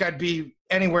don't think I'd be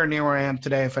anywhere near where I am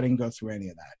today if I didn't go through any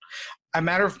of that. A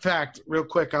matter of fact, real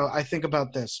quick, I think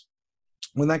about this.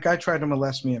 When that guy tried to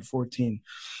molest me at 14,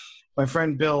 my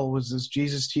friend Bill was this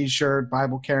Jesus T-shirt,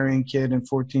 Bible-carrying kid and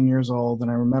 14 years old, and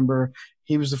I remember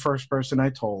he was the first person I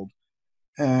told.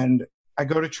 And I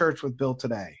go to church with Bill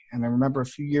today, and I remember a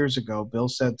few years ago, Bill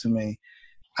said to me,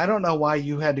 I don't know why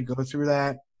you had to go through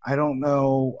that. I don't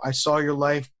know. I saw your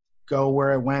life go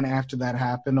where it went after that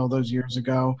happened all those years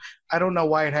ago. I don't know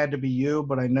why it had to be you,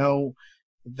 but I know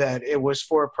that it was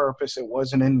for a purpose. It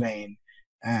wasn't in vain,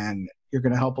 and you're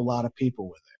going to help a lot of people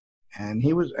with it.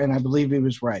 And I believe he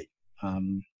was right.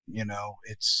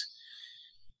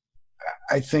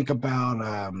 I think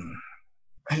about,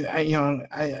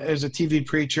 as a TV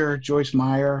preacher, Joyce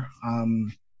Meyer,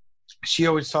 she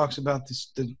always talks about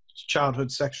the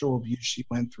childhood sexual abuse she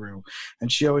went through.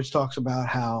 And she always talks about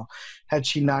how had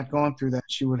she not gone through that,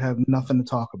 she would have nothing to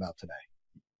talk about today.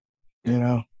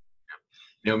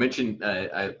 Mention,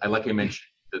 I like you mentioned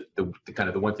the kind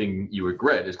of the one thing you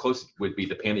regret is close would be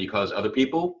the pain that you cause other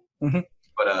people. Mm-hmm.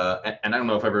 But, and I don't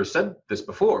know if I've ever said this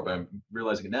before, but I'm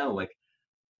realizing it now. Like,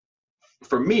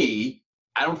 for me,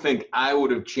 I don't think I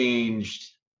would have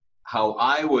changed how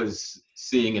I was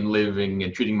seeing and living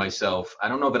and treating myself. I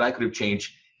don't know that I could have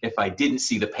changed if I didn't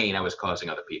see the pain I was causing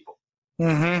other people.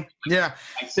 Mm-hmm. Yeah.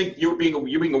 I think you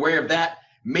being aware of that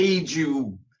made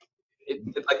you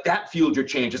like that fueled your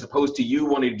change as opposed to you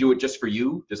wanting to do it just for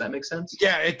you. Does that make sense?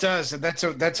 Yeah, it does.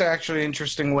 That's actually an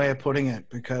interesting way of putting it,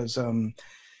 because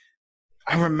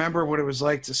I remember what it was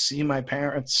like to see my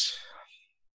parents.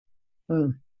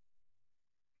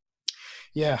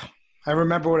 Yeah, I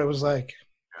remember what it was like,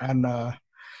 and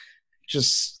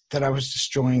just that I was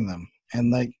destroying them,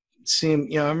 and like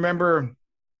seeing. I remember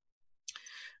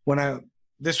when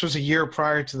this was a year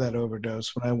prior to that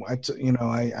overdose, when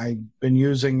I'd been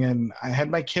using, and I had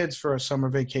my kids for a summer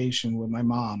vacation with my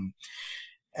mom,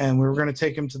 and we were going to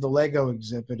take them to the Lego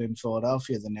exhibit in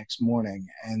Philadelphia the next morning,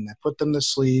 and I put them to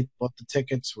sleep, bought the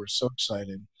tickets, were so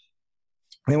excited.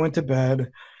 They went to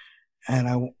bed,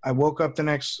 and I woke up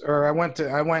I went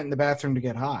in the bathroom to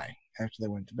get high after they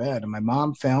went to bed, and my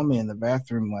mom found me in the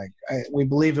bathroom. We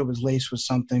believe it was laced with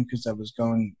something because I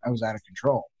was out of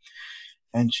control.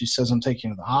 And she says, I'm taking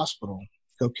you to the hospital.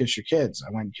 Go kiss your kids.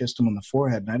 I went and kissed them on the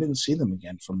forehead, and I didn't see them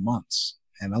again for months.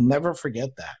 And I'll never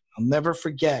forget that. I'll never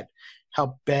forget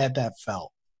how bad that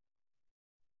felt.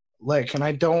 And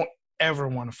I don't ever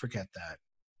want to forget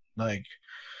that.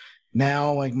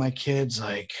 Now, my kids,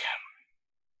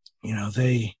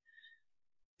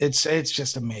 it's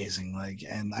just amazing.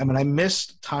 And I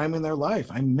missed time in their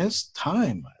life. I missed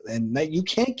time, and you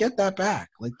can't get that back.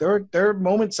 There are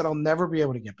moments that I'll never be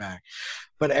able to get back,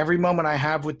 but every moment I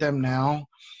have with them now,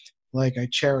 I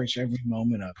cherish every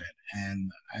moment of it.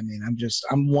 And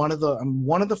I'm one of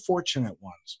the fortunate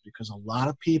ones, because a lot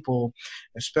of people,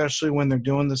 especially when they're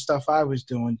doing the stuff I was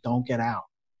doing, don't get out.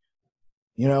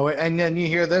 And then you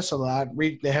hear this a lot.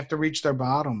 They have to reach their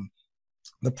bottom.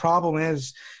 The problem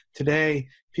is today,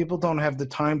 people don't have the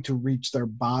time to reach their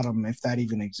bottom, if that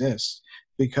even exists,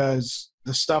 because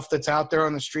the stuff that's out there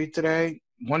on the street today,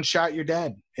 one shot, you're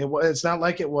dead. It's not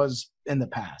like it was in the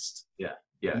past. Yeah.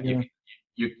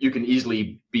 You can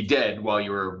easily be dead while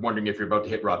you're wondering if you're about to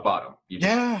hit rock bottom. It's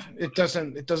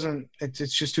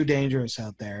just too dangerous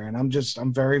out there. And I'm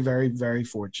very, very, very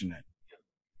fortunate.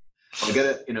 I get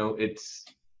it. It's,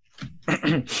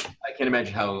 I can't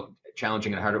imagine how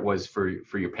challenging and hard it was for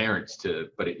your parents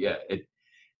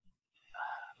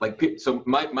so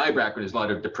my background is a lot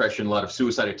of depression, a lot of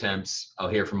suicide attempts. I'll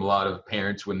hear from a lot of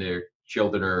parents when their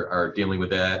children are dealing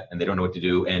with that and they don't know what to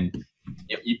do. And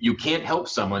you can't help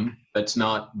someone that's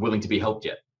not willing to be helped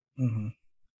yet. Mm-hmm.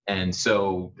 And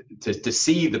so to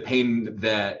see the pain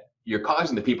that you're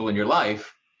causing the people in your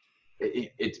life,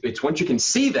 it's once you can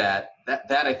see that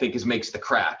I think makes the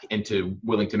crack into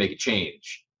willing to make a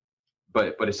change.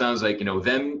 But it sounds like,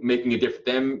 them making a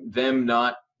difference, them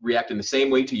not reacting the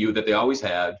same way to you that they always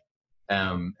had,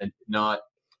 and not,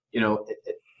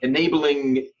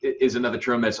 enabling is another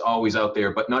term that's always out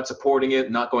there, but not supporting it,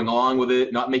 not going along with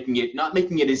it, not making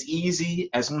it as easy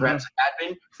as perhaps it had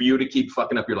been for you to keep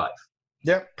fucking up your life.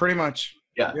 Yeah, pretty much.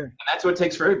 Yeah. And that's what it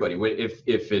takes for everybody.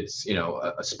 If it's,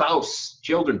 a spouse,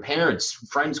 children, parents,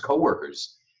 friends,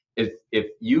 coworkers, if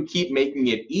you keep making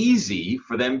it easy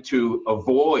for them to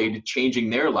avoid changing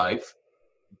their life,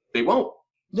 they won't.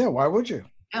 Yeah, why would you?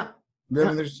 Yeah.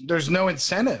 There's no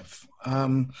incentive.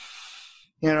 And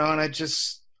I'm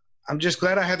just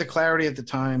glad I had the clarity at the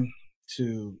time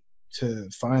to to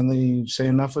finally say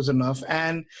enough was enough,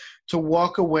 and to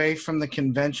walk away from the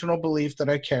conventional belief that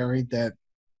I carried that,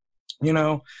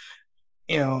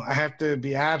 I have to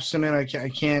be abstinent. I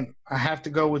can't. I have to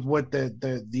go with what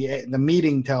the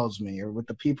meeting tells me or what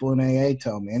the people in AA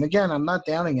tell me. And again, I'm not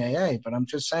downing AA, but I'm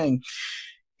just saying,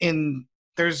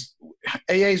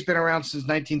 AA's been around since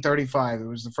 1935. It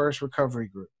was the first recovery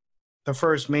group, the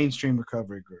first mainstream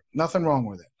recovery group. Nothing wrong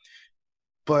with it,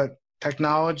 but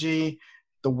technology,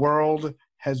 the world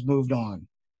has moved on.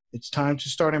 It's time to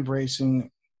start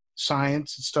embracing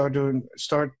science. It's time to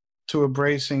start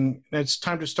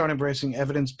embracing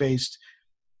evidence-based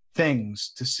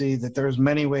things to see that there's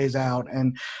many ways out.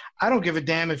 And I don't give a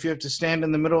damn if you have to stand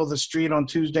in the middle of the street on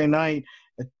Tuesday night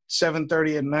at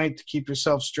 7:30 at night to keep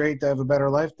yourself straight to have a better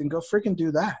life, then go freaking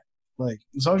do that. Like,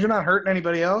 as long as you're not hurting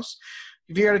anybody else.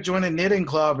 If you got to join a knitting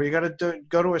club or you got to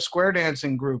go to a square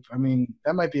dancing group, I mean,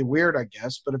 that might be weird, I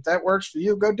guess, but if that works for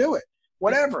you, go do it.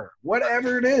 Whatever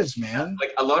it is, man.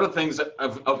 Like a lot of things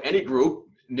of any group,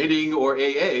 knitting or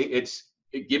AA, it's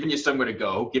giving you somewhere to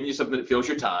go, giving you something that fills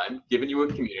your time, giving you a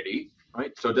community,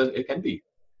 right? So it can be.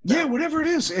 Yeah, whatever it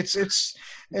is. It's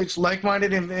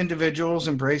like-minded individuals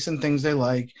embracing things they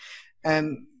like.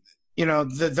 And,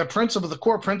 the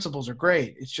core principles are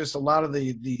great. It's just a lot of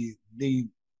the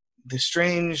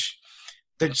strange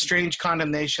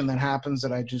condemnation that happens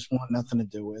that I just want nothing to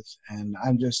do with. And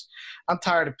I'm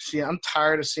tired of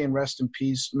seeing rest in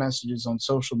peace messages on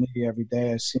social media every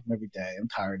day. I see them every day. I'm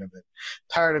tired of it.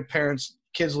 Tired of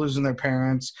kids losing their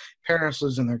parents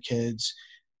losing their kids.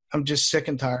 I'm just sick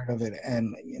and tired of it.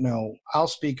 And, I'll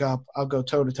speak up. I'll go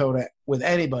toe to toe with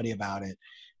anybody about it.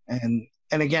 And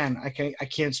again, I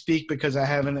can't speak because I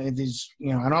haven't these,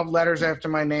 I don't have letters after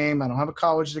my name. I don't have a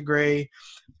college degree.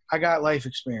 I got life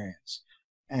experience,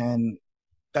 and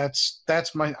I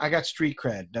got street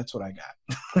cred. That's what I got.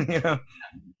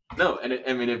 No, and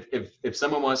I mean, if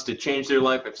someone wants to change their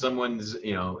life, if someone's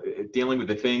dealing with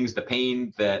the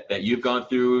pain that you've gone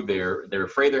through, they're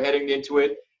afraid they're heading into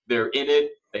it, they're in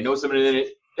it, they know someone in it.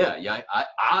 Yeah,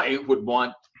 I would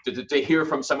want to hear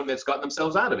from someone that's gotten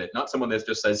themselves out of it, not someone that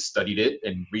just has studied it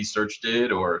and researched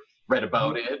it or read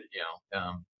about it.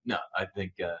 No, I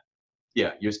think.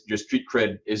 Your street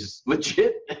cred is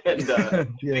legit, and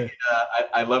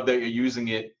I love that you're using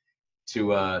it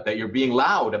that you're being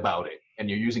loud about it, and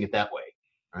you're using it that way,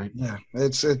 right? Yeah,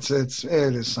 it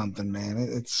is something, man.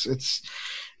 It's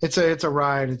a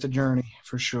ride, it's a journey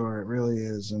for sure. It really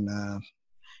is, and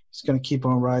it's gonna keep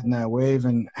on riding that wave.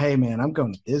 And hey, man, I'm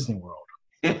going to Disney World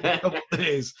in a couple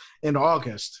days in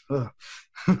August, but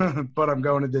I'm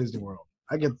going to Disney World.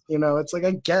 I get, it's like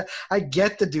I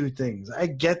get to do things. I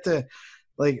get to,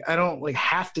 I don't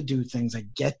have to do things. I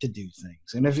get to do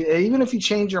things. And even if you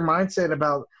change your mindset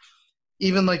about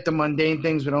even the mundane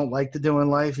things we don't like to do in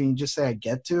life, and you just say I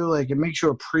get to, it makes you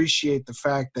appreciate the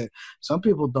fact that some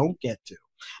people don't get to.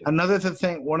 Yeah.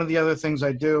 One of the other things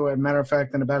I do, as a matter of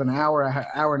fact, in about an hour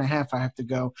and a half, I have to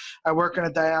go. I work in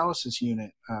a dialysis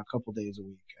unit a couple days a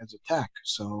week as a tech.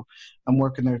 So I'm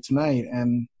working there tonight,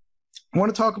 and I want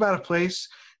to talk about a place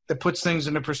that puts things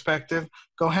into perspective.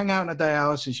 Go hang out in a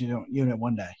dialysis unit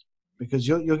one day, because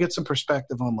you'll get some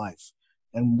perspective on life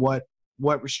and what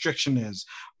restriction is,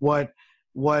 what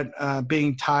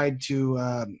being tied to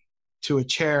a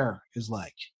chair is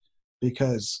like.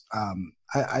 Because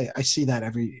I see that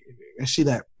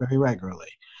very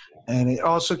regularly, and it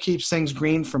also keeps things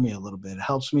green for me a little bit. It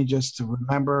helps me just to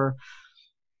remember.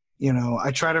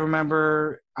 I try to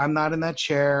remember I'm not in that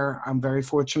chair. I'm very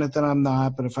fortunate that I'm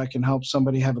not, but if I can help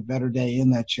somebody have a better day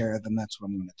in that chair, then that's what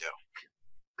I'm going to do.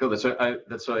 Cool. That's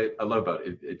what I love about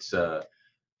it. It's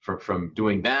from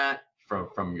doing that,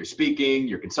 from your speaking,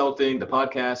 your consulting, the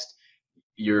podcast,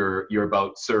 you're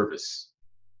about service.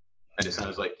 And it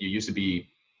sounds like you used to be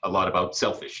a lot about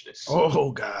selfishness.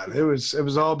 Oh God, it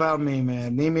was all about me,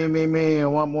 man. Me. I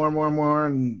want more,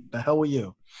 and the hell with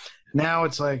you. Now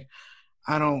it's like,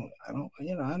 I don't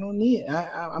need.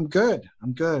 I'm good.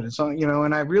 It's all,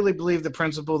 and I really believe the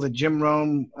principle that Jim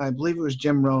Rohn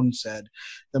said,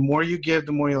 the more you give,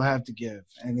 the more you'll have to give.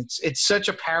 And it's such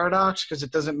a paradox because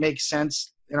it doesn't make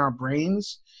sense in our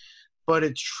brains, but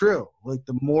it's true.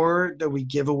 The more that we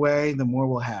give away, the more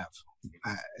we'll have.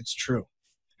 It's true.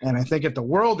 And I think if the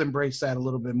world embraced that a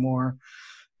little bit more,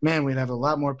 man, we'd have a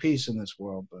lot more peace in this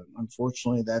world. But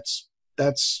unfortunately, those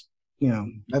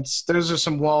are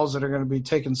some walls that are going to be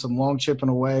taking some long chipping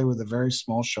away with a very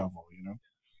small shovel,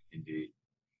 Indeed.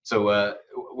 So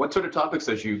what sort of topics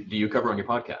do you cover on your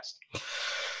podcast?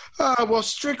 Well,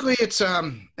 strictly it's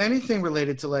anything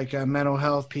related to mental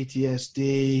health,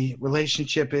 PTSD,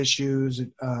 relationship issues,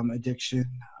 addiction,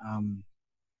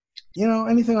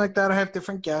 anything like that. I have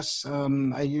different guests.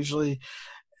 I'm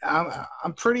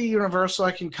pretty universal.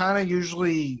 I can kind of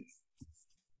usually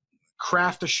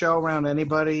craft a show around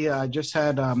anybody. I just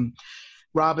had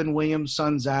Robin Williams'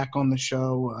 son Zach on the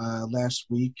show last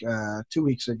week, 2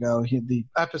 weeks ago. The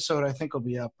episode I think will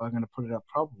be up. I'm going to put it up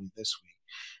probably this week.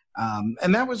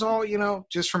 And that was all,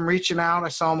 just from reaching out. I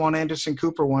saw him on Anderson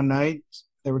Cooper one night.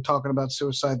 They were talking about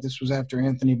suicide. This was after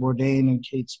Anthony Bourdain and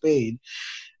Kate Spade.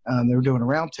 They were doing a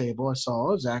round table. I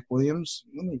saw Zach Williams.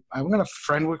 I'm going to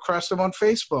friend request him on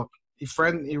Facebook.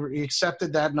 He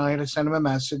accepted that night. I sent him a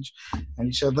message, and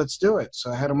he said, let's do it.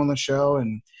 So I had him on the show,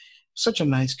 and such a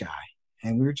nice guy.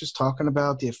 And we were just talking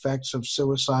about the effects of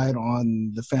suicide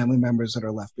on the family members that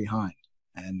are left behind.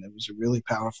 And it was a really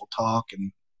powerful talk.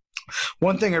 And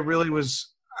one thing I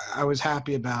was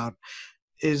happy about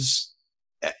is,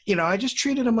 I just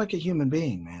treated him like a human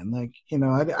being, man. Like,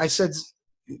 I said,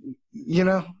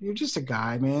 you're just a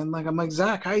guy, man. Like, I'm like,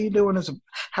 Zach, how are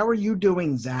you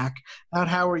doing, Zach? Not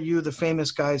how are you, the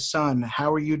famous guy's son?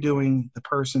 How are you doing, the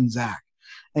person, Zach?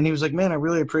 And he was like, man, I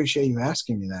really appreciate you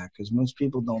asking me that, because most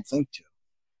people don't think to.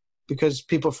 Because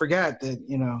people forget that,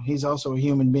 he's also a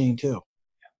human being too.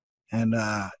 And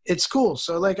it's cool.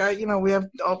 So like we have,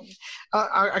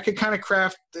 I could kind of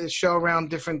craft the show around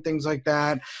different things like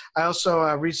that. I also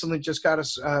recently just got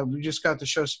we just got the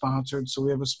show sponsored. So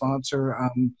we have a sponsor.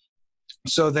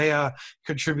 So they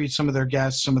contribute some of their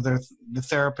guests, some of the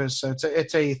therapists.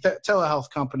 It's a telehealth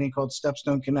company called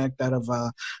Stepstone Connect out of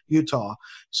Utah.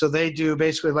 So they do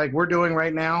basically like we're doing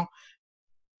right now.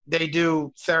 They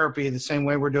do therapy the same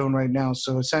way we're doing right now.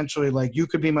 So essentially, like, you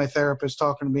could be my therapist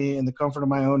talking to me in the comfort of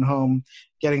my own home,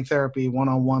 getting therapy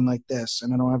one-on-one like this,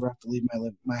 and I don't ever have to leave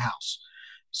my house.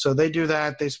 So they do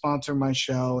that. They sponsor my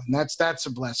show, and that's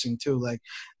a blessing too. Like,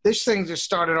 this thing just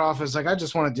started off as like, I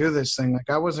just want to do this thing. Like,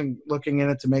 I wasn't looking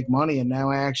in it to make money, and now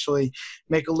I actually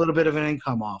make a little bit of an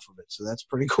income off of it. So that's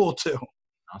pretty cool too.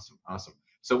 Awesome.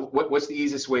 So what's the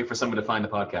easiest way for someone to find the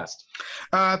podcast?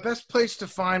 Best place to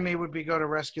find me would be go to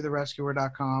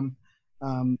rescuetherescuer.com.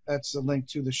 That's the link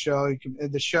to the show.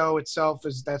 The show itself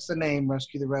that's the name,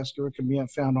 Rescue the Rescuer. It can be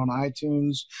found on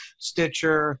iTunes,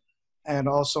 Stitcher, and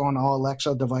also on all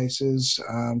Alexa devices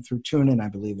through TuneIn, I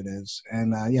believe it is.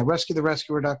 And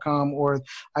rescuetherescuer.com, or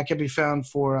I can be found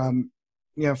for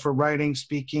writing,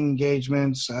 speaking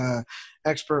engagements,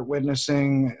 expert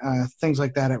witnessing, things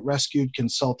like that at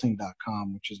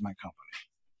rescuedconsulting.com, which is my company.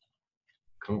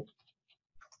 Cool.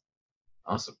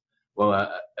 Awesome.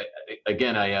 Well,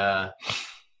 again, I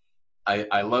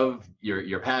love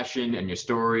your passion and your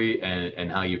story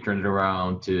and how you've turned it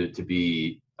around to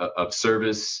be of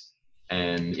service.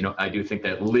 And, I do think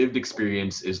that lived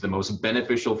experience is the most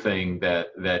beneficial thing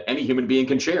that any human being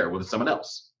can share with someone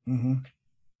else. Mm-hmm.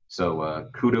 So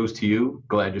kudos to you.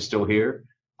 Glad you're still here.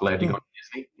 Glad to go to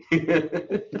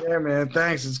Disney. Yeah, man.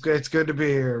 Thanks. It's good to be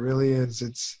here. It really is.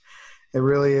 It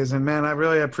really is. And man, I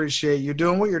really appreciate you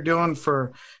doing what you're doing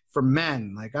for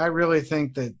men. Like, I really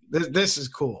think that this is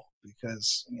cool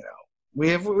because, we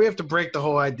have to break the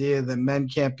whole idea that men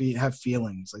can't have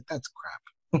feelings. Like, that's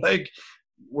crap. Like,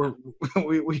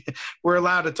 we're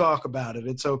allowed to talk about it.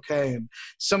 It's okay. And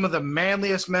some of the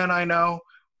manliest men I know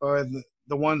are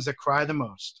the ones that cry the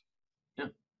most.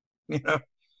 Yeah.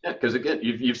 Yeah, because again,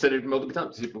 you've said it multiple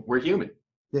times. We're human.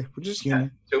 Yeah, we're just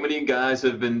human. So many guys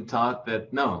have been taught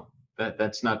that no,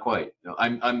 that's not quite. No,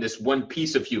 I'm this one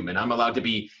piece of human. I'm allowed to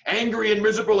be angry and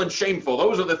miserable and shameful.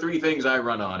 Those are the three things I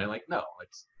run on. And like, no,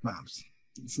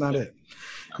 it's not it.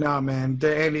 No, man,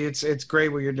 Andy, it's great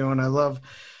what you're doing. I love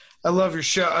your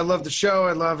show. I love the show.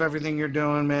 I love everything you're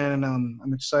doing, man, and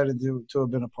I'm excited to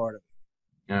have been a part of it.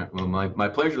 Yeah, well, my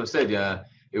pleasure. Like I said,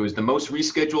 it was the most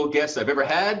rescheduled guest I've ever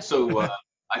had. So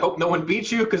I hope no one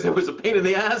beats you because it was a pain in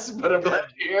the ass. But I'm glad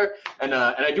you're here. And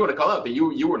I do want to call out that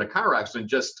you were in a car accident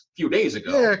just a few days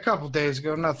ago. Yeah, a couple days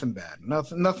ago. Nothing bad.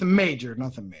 Nothing major.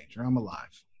 I'm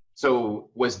alive. So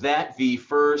was that the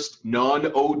first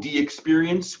non-OD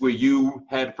experience where you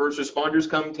had first responders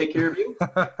come take care of you?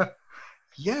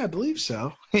 Yeah, I believe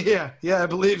so. Yeah, I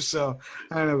believe so.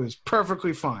 And it was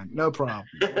perfectly fine. No problem.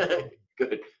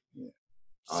 Good. Yeah.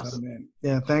 Awesome. So, man,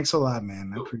 yeah, thanks a lot,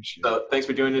 man. I appreciate it. Thanks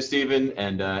for joining us, Stephen.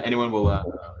 And anyone will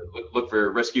look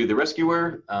for Rescue the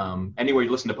Rescuer. Anywhere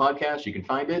you listen to podcasts, you can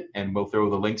find it. And we'll throw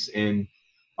the links in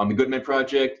on the Good Men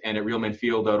Project and at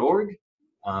realmenfeel.org.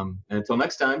 And until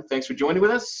next time, thanks for joining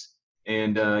with us.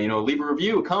 And, leave a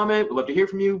review, a comment. We'd love to hear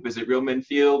from you. Visit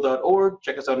realmenfeel.org.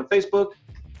 Check us out on Facebook.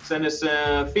 Send us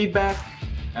feedback.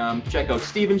 Check out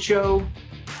Stephen's show.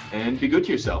 And be good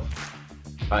to yourself.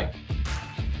 Bye.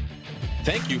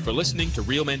 Thank you for listening to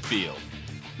Real Men Feel.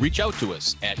 Reach out to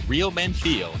us at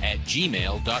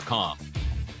realmenfeel@gmail.com.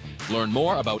 Learn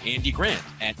more about Andy Grant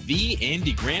at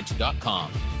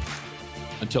theandygrant.com.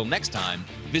 Until next time,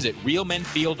 visit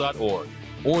realmenfeel.org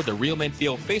or the Real Men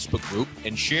Feel Facebook group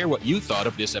and share what you thought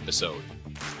of this episode.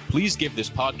 Please give this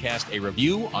podcast a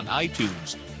review on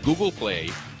iTunes, Google Play,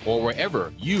 or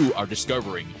wherever you are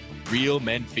discovering Real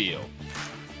Men Feel.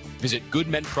 Visit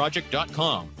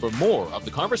goodmenproject.com for more of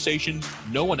the conversations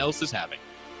no one else is having.